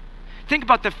persons. Think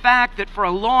about the fact that for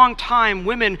a long time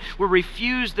women were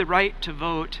refused the right to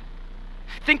vote.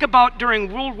 Think about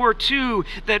during World War II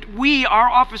that we, our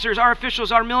officers, our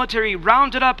officials, our military,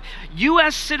 rounded up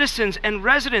U.S. citizens and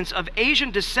residents of Asian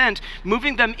descent,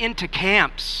 moving them into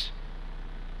camps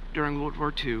during World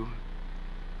War II.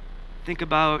 Think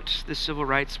about the civil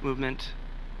rights movement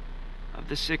of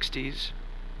the 60s,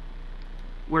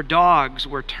 where dogs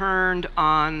were turned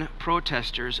on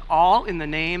protesters, all in the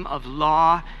name of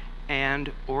law and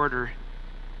order.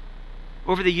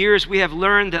 Over the years, we have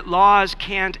learned that laws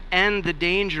can't end the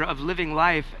danger of living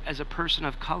life as a person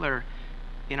of color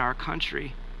in our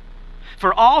country.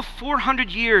 For all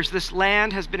 400 years, this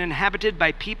land has been inhabited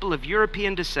by people of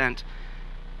European descent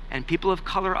and people of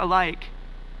color alike.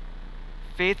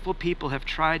 Faithful people have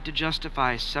tried to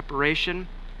justify separation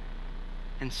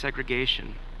and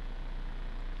segregation.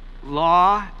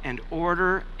 Law and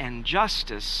order and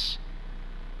justice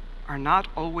are not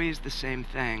always the same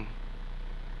thing.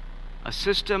 A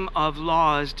system of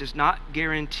laws does not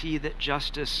guarantee that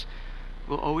justice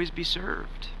will always be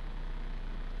served.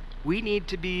 We need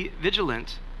to be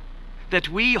vigilant, that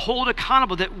we hold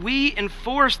accountable, that we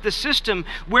enforce the system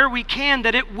where we can,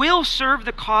 that it will serve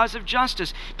the cause of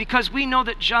justice, because we know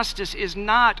that justice is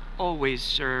not always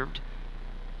served.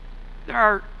 There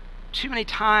are too many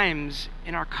times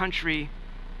in our country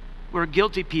where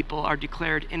guilty people are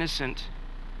declared innocent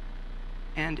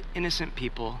and innocent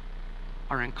people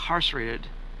are incarcerated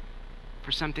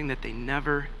for something that they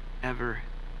never, ever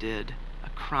did, a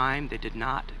crime they did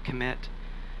not commit.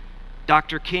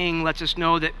 Dr. King lets us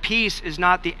know that peace is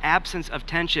not the absence of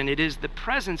tension, it is the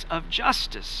presence of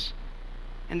justice.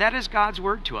 And that is God's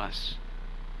word to us,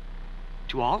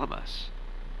 to all of us,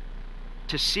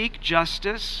 to seek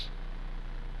justice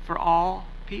for all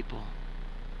people.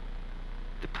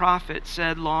 The prophet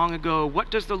said long ago,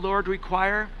 what does the Lord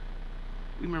require?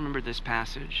 We remember this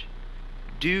passage.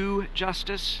 Do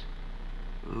justice,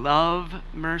 love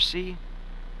mercy,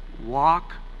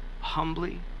 walk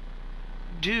humbly.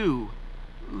 Do,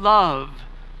 love,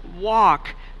 walk,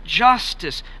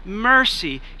 justice,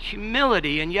 mercy,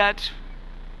 humility, and yet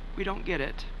we don't get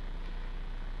it.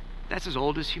 That's as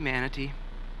old as humanity.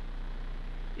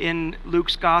 In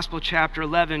Luke's Gospel, chapter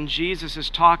 11, Jesus is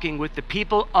talking with the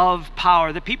people of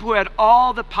power, the people who had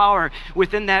all the power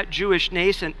within that Jewish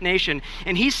nation.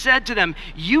 And he said to them,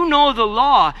 "You know the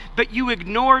law, but you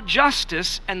ignore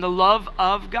justice and the love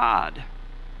of God."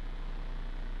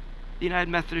 The United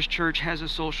Methodist Church has a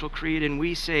social creed, and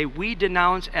we say we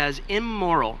denounce as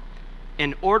immoral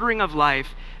an ordering of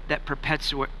life that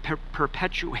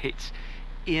perpetuates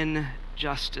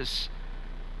injustice.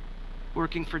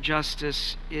 Working for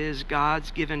justice is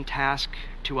God's given task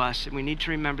to us, and we need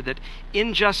to remember that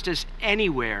injustice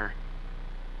anywhere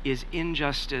is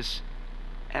injustice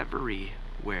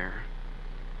everywhere.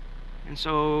 And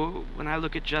so when I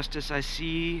look at justice, I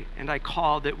see and I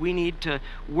call that we need to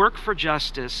work for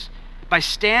justice by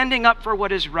standing up for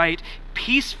what is right,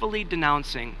 peacefully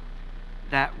denouncing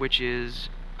that which is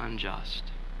unjust.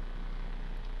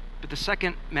 But the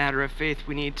second matter of faith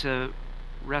we need to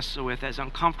wrestle with, as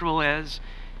uncomfortable as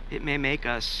it may make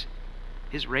us,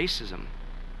 is racism.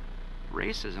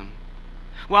 Racism.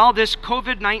 While this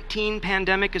COVID-19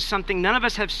 pandemic is something none of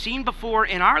us have seen before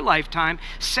in our lifetime,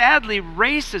 sadly,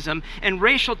 racism and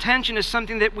racial tension is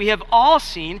something that we have all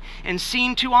seen and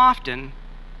seen too often.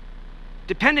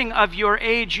 Depending on your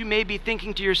age, you may be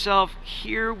thinking to yourself,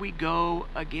 here we go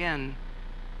again.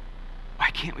 Why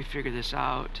can't we figure this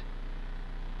out?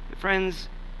 But friends,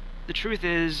 the truth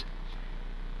is,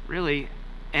 really,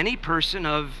 any person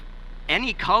of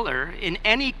any color in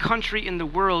any country in the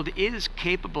world is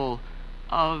capable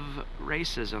of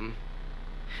racism.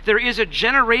 There is a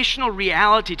generational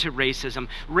reality to racism.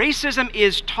 Racism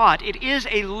is taught. It is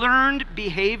a learned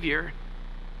behavior.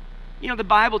 You know, the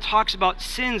Bible talks about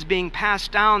sins being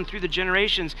passed down through the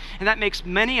generations, and that makes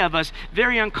many of us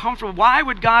very uncomfortable. Why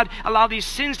would God allow these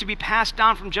sins to be passed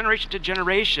down from generation to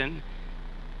generation?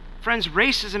 Friends,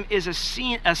 racism is a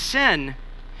sin.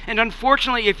 And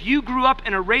unfortunately, if you grew up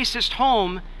in a racist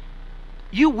home,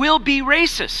 you will be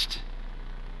racist.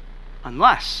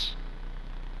 Unless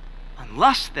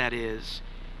that is,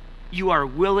 you are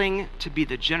willing to be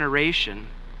the generation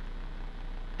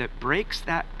that breaks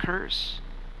that curse.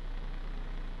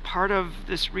 Part of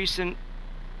this recent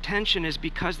tension is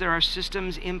because there are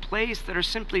systems in place that are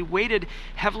simply weighted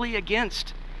heavily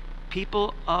against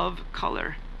people of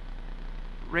color.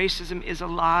 Racism is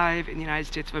alive in the United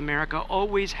States of America,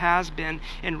 always has been,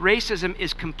 and racism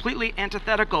is completely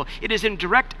antithetical. It is in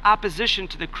direct opposition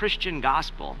to the Christian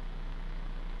gospel.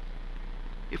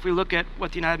 If we look at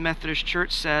what the United Methodist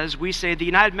Church says, we say the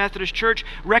United Methodist Church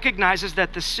recognizes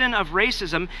that the sin of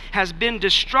racism has been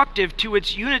destructive to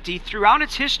its unity throughout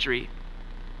its history.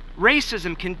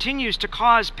 Racism continues to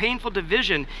cause painful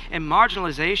division and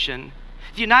marginalization.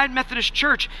 The United Methodist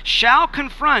Church shall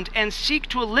confront and seek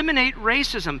to eliminate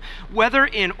racism, whether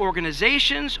in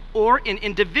organizations or in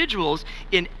individuals,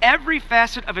 in every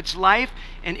facet of its life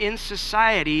and in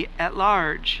society at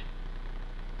large.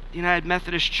 The United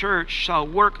Methodist Church shall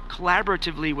work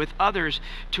collaboratively with others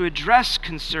to address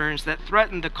concerns that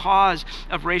threaten the cause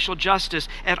of racial justice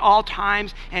at all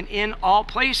times and in all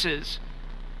places.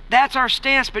 That's our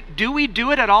stance, but do we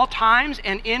do it at all times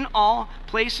and in all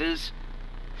places?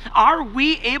 Are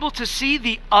we able to see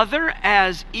the other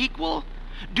as equal?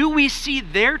 Do we see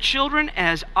their children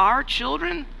as our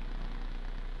children?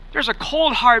 There's a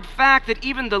cold, hard fact that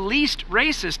even the least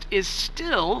racist is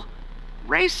still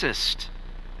racist.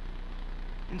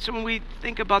 And so when we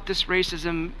think about this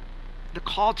racism, the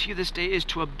call to you this day is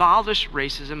to abolish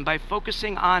racism by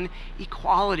focusing on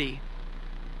equality.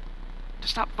 To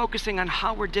stop focusing on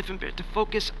how we're different, but to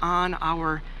focus on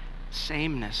our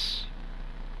sameness.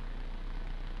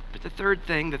 But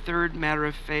the third matter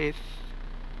of faith,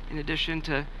 in addition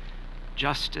to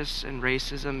justice and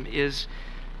racism, is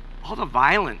all the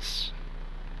violence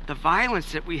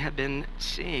that we have been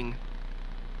seeing.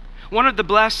 One of the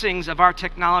blessings of our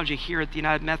technology here at the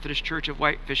United Methodist Church of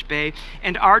Whitefish Bay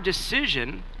and our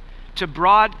decision to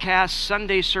broadcast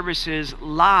Sunday services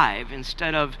live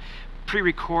instead of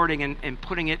pre-recording and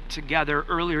putting it together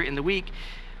earlier in the week,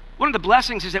 one of the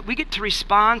blessings is that we get to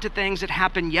respond to things that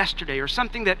happened yesterday or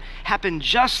something that happened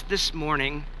just this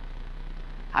morning.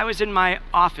 I was in my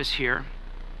office here,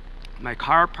 my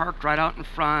car parked right out in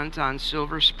front on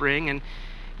Silver Spring, and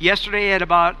yesterday at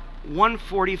about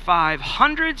 1:45,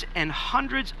 hundreds and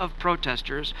hundreds of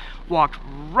protesters walked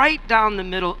right down the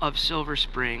middle of Silver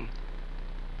Spring.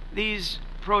 These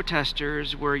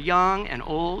protesters were young and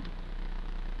old.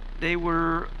 They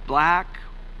were black,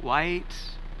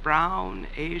 white, brown,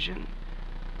 Asian,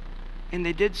 and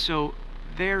they did so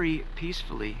very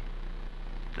peacefully.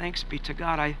 Thanks be to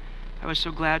God. I was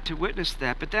so glad to witness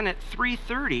that. But then at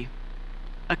 3:30,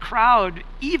 a crowd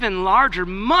even larger,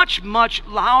 much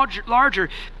larger,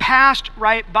 passed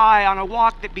right by on a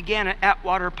walk that began at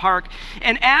Atwater Park.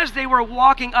 And as they were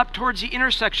walking up towards the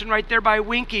intersection right there by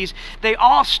Winkies, they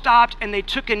all stopped and they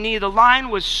took a knee. The line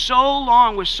was so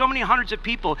long with so many hundreds of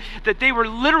people that they were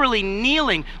literally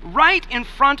kneeling right in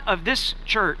front of this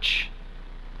church.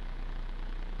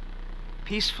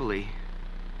 Peacefully.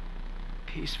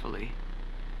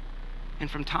 And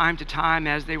from time to time,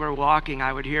 as they were walking,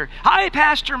 I would hear, "Hi,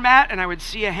 Pastor Matt," and I would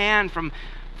see a hand from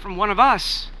one of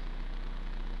us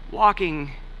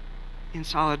walking in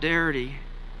solidarity,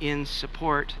 in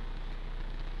support,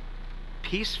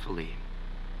 peacefully.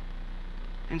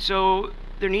 And so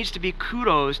there needs to be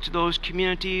kudos to those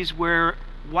communities where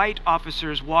white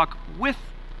officers walk with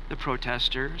the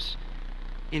protesters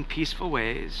in peaceful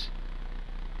ways.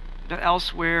 But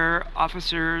elsewhere,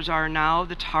 officers are now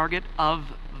the target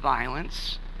of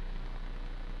violence.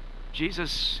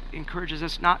 Jesus encourages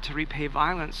us not to repay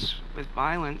violence with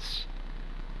violence.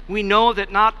 We know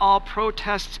that not all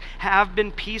protests have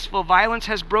been peaceful. Violence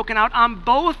has broken out on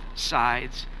both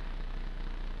sides.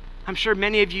 I'm sure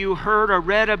many of you heard or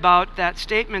read about that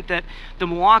statement that the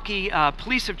Milwaukee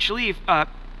Police Chief,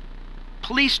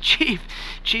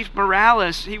 Chief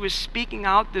Morales, he was speaking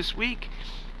out this week,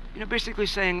 basically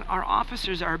saying our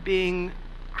officers are being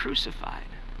crucified.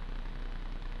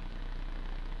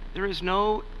 There is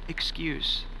no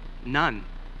excuse, none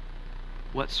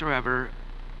whatsoever,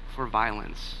 for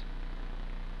violence.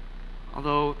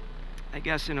 Although, I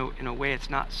guess in a way it's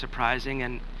not surprising,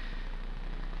 and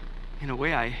in a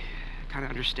way I kind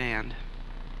of understand.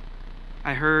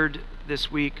 I heard this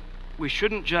week, we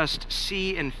shouldn't just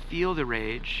see and feel the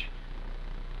rage,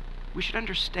 we should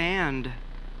understand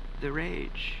the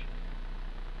rage,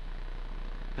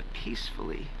 but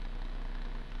peacefully.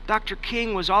 Dr.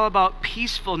 King was all about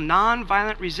peaceful,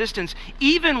 nonviolent resistance,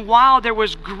 even while there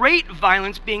was great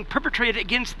violence being perpetrated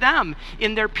against them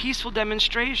in their peaceful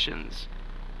demonstrations.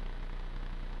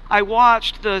 I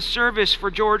watched the service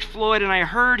for George Floyd, and I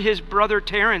heard his brother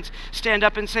Terrence stand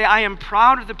up and say, "I am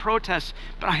proud of the protests,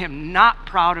 but I am not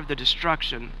proud of the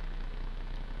destruction."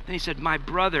 Then he said, "My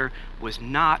brother was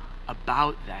not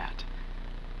about that."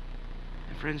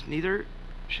 And friends, neither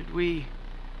should we.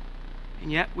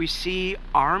 And yet we see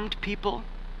armed people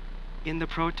in the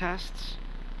protests.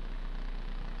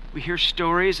 We hear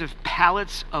stories of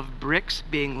pallets of bricks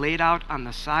being laid out on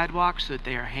the sidewalk so that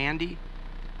they are handy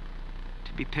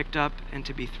to be picked up and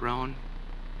to be thrown.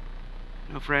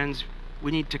 Friends,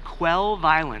 we need to quell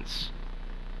violence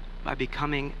by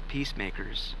becoming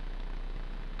peacemakers.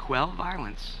 Quell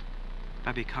violence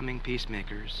by becoming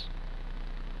peacemakers.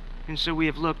 And so we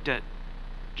have looked at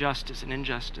justice and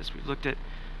injustice. We've looked at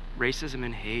racism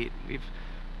and hate. We've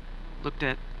looked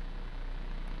at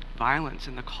violence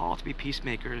and the call to be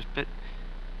peacemakers. But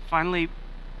finally,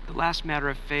 the last matter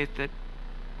of faith that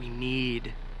we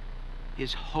need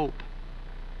is hope.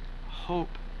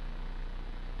 Hope.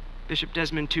 Bishop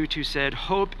Desmond Tutu said,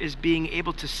 "Hope is being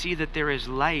able to see that there is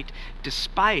light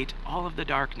despite all of the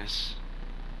darkness."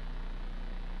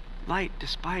 Light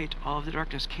despite all of the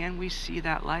darkness. Can we see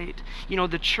that light?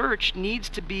 The church needs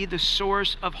to be the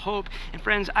source of hope. And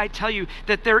friends, I tell you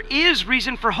that there is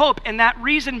reason for hope, and that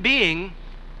reason being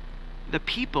the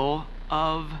people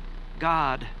of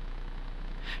God.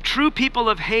 True people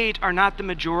of hate are not the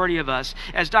majority of us.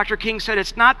 As Dr. King said,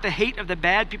 it's not the hate of the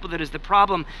bad people that is the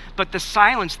problem, but the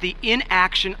silence, the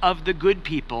inaction of the good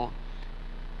people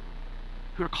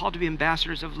who are called to be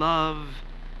ambassadors of love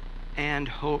and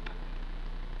hope.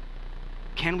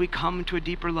 Can we come to a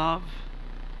deeper love?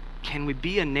 Can we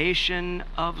be a nation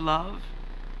of love?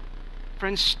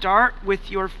 Friends, start with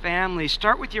your family.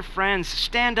 Start with your friends.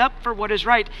 Stand up for what is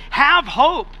right. Have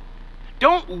hope.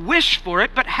 Don't wish for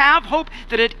it, but have hope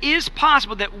that it is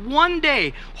possible, that one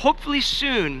day, hopefully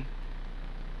soon,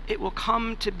 it will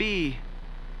come to be.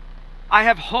 I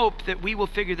have hope that we will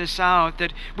figure this out,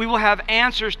 that we will have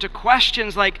answers to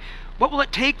questions like, what will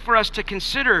it take for us to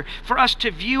consider, for us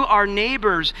to view our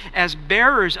neighbors as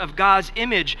bearers of God's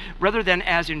image rather than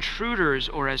as intruders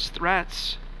or as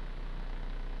threats?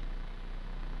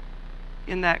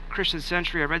 In that Christian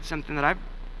Century, I read something that I've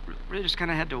really just kind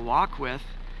of had to walk with.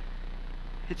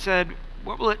 It said,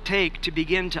 what will it take to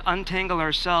begin to untangle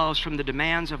ourselves from the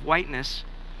demands of whiteness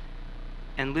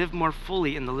and live more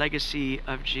fully in the legacy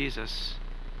of Jesus?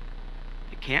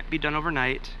 It can't be done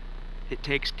overnight. It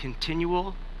takes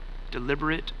continual,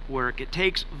 deliberate work. It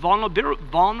takes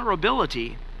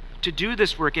vulnerability to do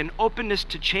this work, and openness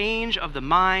to change of the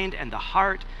mind and the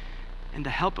heart and the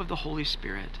help of the Holy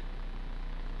Spirit.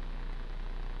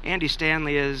 Andy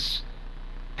Stanley is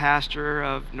pastor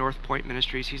of North Point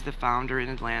Ministries. He's the founder in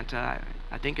Atlanta.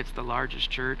 I think it's the largest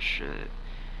church.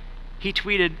 He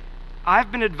tweeted,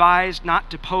 "I've been advised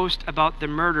not to post about the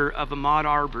murder of Ahmaud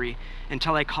Arbery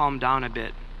until I calm down a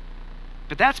bit."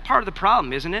 But that's part of the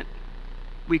problem, isn't it?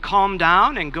 We calm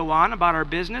down and go on about our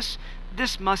business.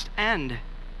 This must end.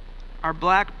 Our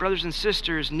black brothers and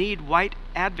sisters need white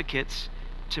advocates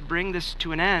to bring this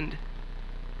to an end.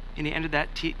 And he ended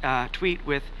that tweet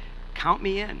with, "Count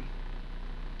me in."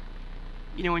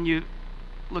 You know, when you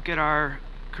look at our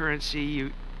currency,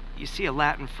 you see a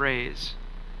Latin phrase,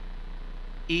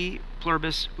 e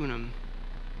pluribus unum,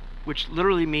 which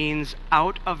literally means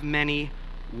out of many,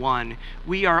 one.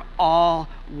 We are all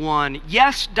one.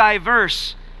 Yes,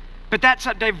 diverse, but that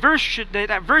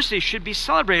diversity should be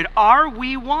celebrated. Are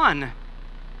we one?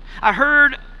 I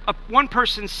heard one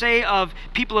person say of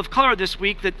people of color this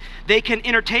week that they can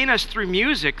entertain us through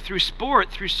music, through sport,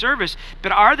 through service,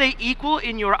 but are they equal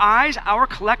in your eyes, our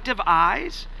collective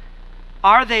eyes?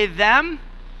 Are they them?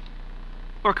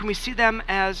 Or can we see them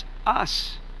as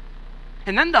us?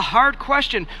 And then the hard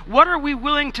question, what are we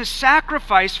willing to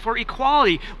sacrifice for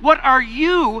equality? What are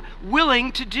you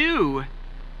willing to do?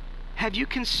 Have you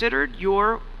considered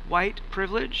your white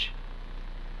privilege?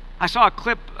 I saw a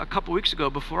clip a couple weeks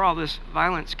ago before all this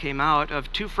violence came out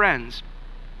of two friends,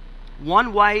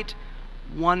 one white,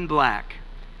 one black,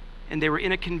 and they were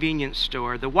in a convenience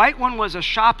store. The white one was a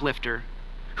shoplifter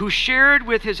who shared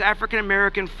with his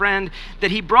African-American friend that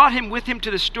he brought him with him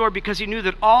to the store because he knew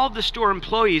that all the store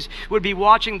employees would be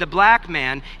watching the black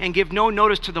man and give no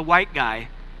notice to the white guy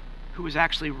who was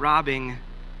actually robbing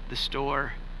the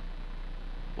store.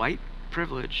 White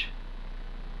privilege.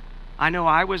 I know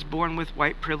I was born with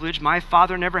white privilege. My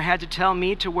father never had to tell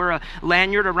me to wear a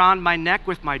lanyard around my neck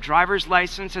with my driver's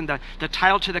license and the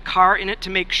title to the car in it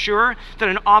to make sure that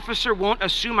an officer won't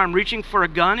assume I'm reaching for a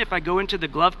gun if I go into the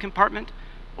glove compartment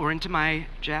or into my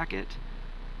jacket.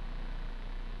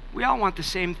 We all want the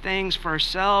same things for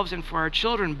ourselves and for our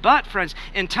children. But, friends,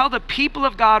 until the people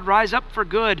of God rise up for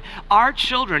good, our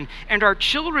children and our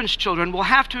children's children will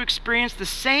have to experience the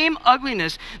same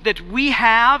ugliness that we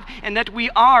have and that we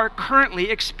are currently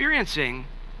experiencing.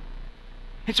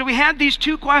 And so we had these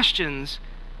two questions.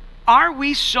 Are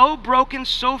we so broken,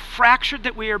 so fractured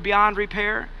that we are beyond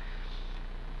repair?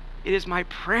 It is my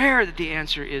prayer that the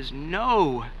answer is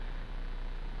no.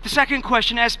 The second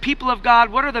question, as people of God,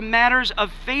 what are the matters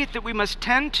of faith that we must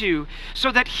tend to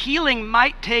so that healing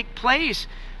might take place?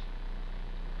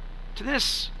 To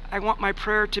this, I want my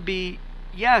prayer to be,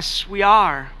 yes, we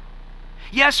are.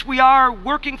 Yes, we are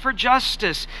working for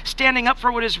justice, standing up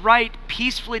for what is right,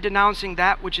 peacefully denouncing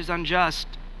that which is unjust.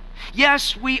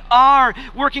 Yes, we are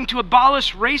working to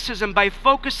abolish racism by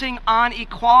focusing on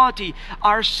equality,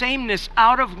 our sameness,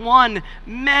 out of one,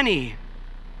 many.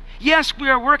 Yes, we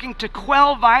are working to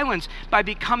quell violence by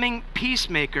becoming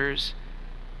peacemakers.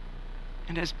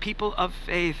 And as people of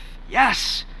faith,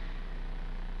 yes,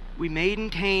 we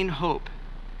maintain hope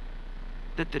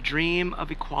that the dream of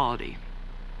equality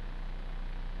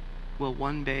will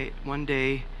one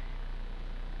day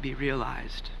be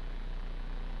realized.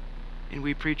 And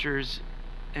we preachers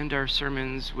end our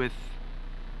sermons with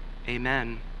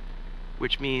amen,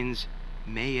 which means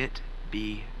may it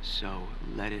be so,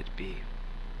 let it be.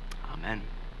 Amen.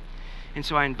 And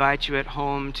so I invite you at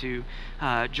home to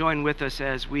join with us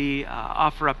as we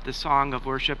offer up the song of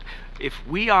worship, If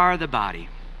We Are the Body.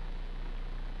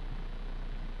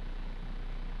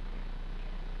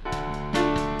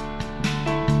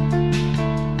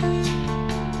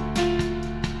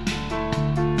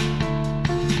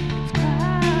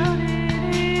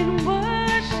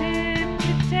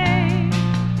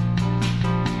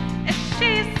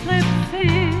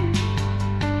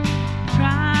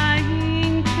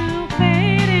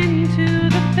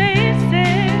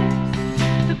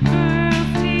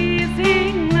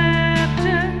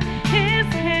 His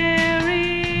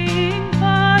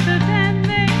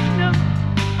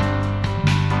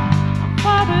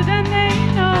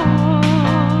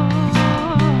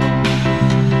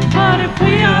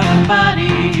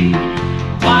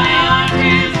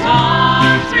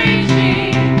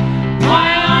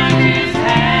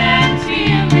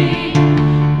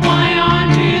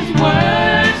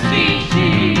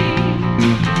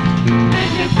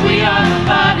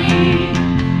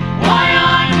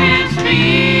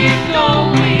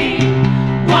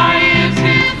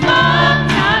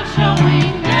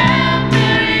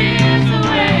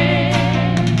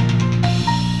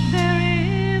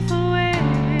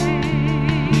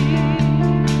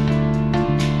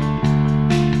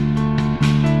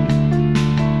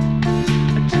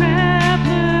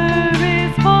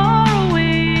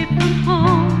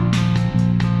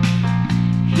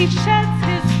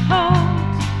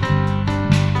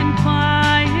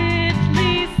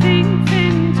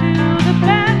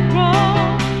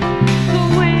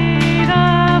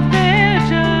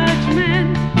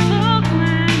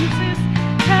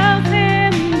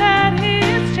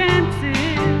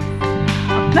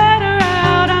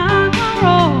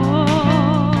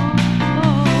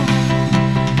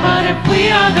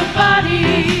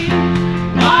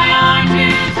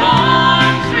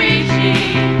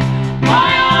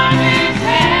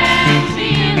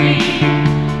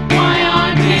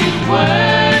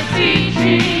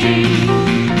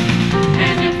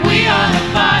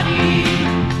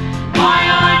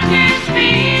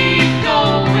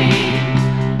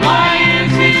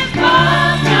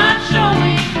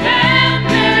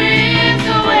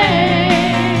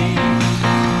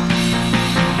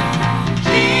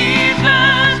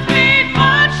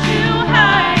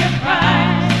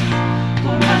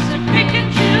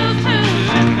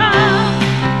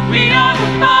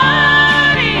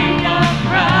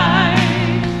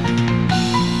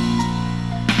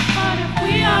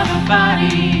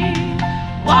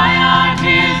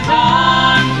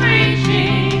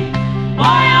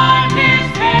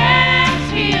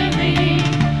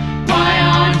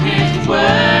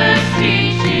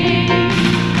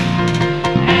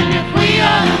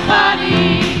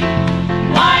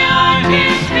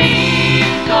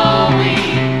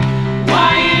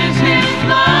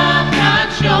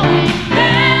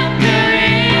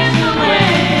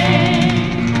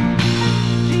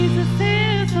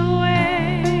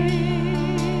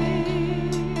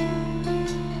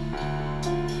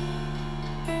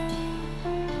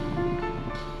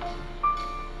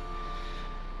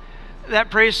that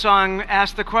praise song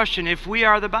asked the question, if we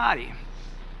are the body.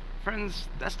 Friends,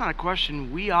 that's not a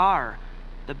question. We are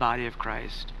the body of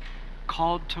Christ,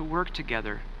 called to work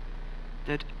together,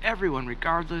 that everyone,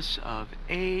 regardless of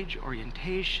age,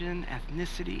 orientation,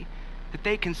 ethnicity, that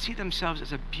they can see themselves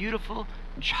as a beautiful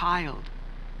child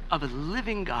of a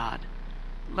living God.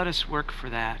 Let us work for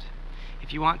that.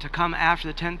 If you want to come after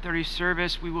the 10:30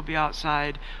 service, we will be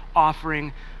outside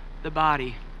offering the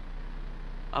body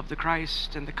of the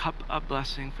Christ and the cup of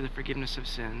blessing for the forgiveness of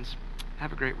sins.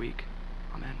 Have a great week.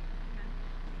 Amen.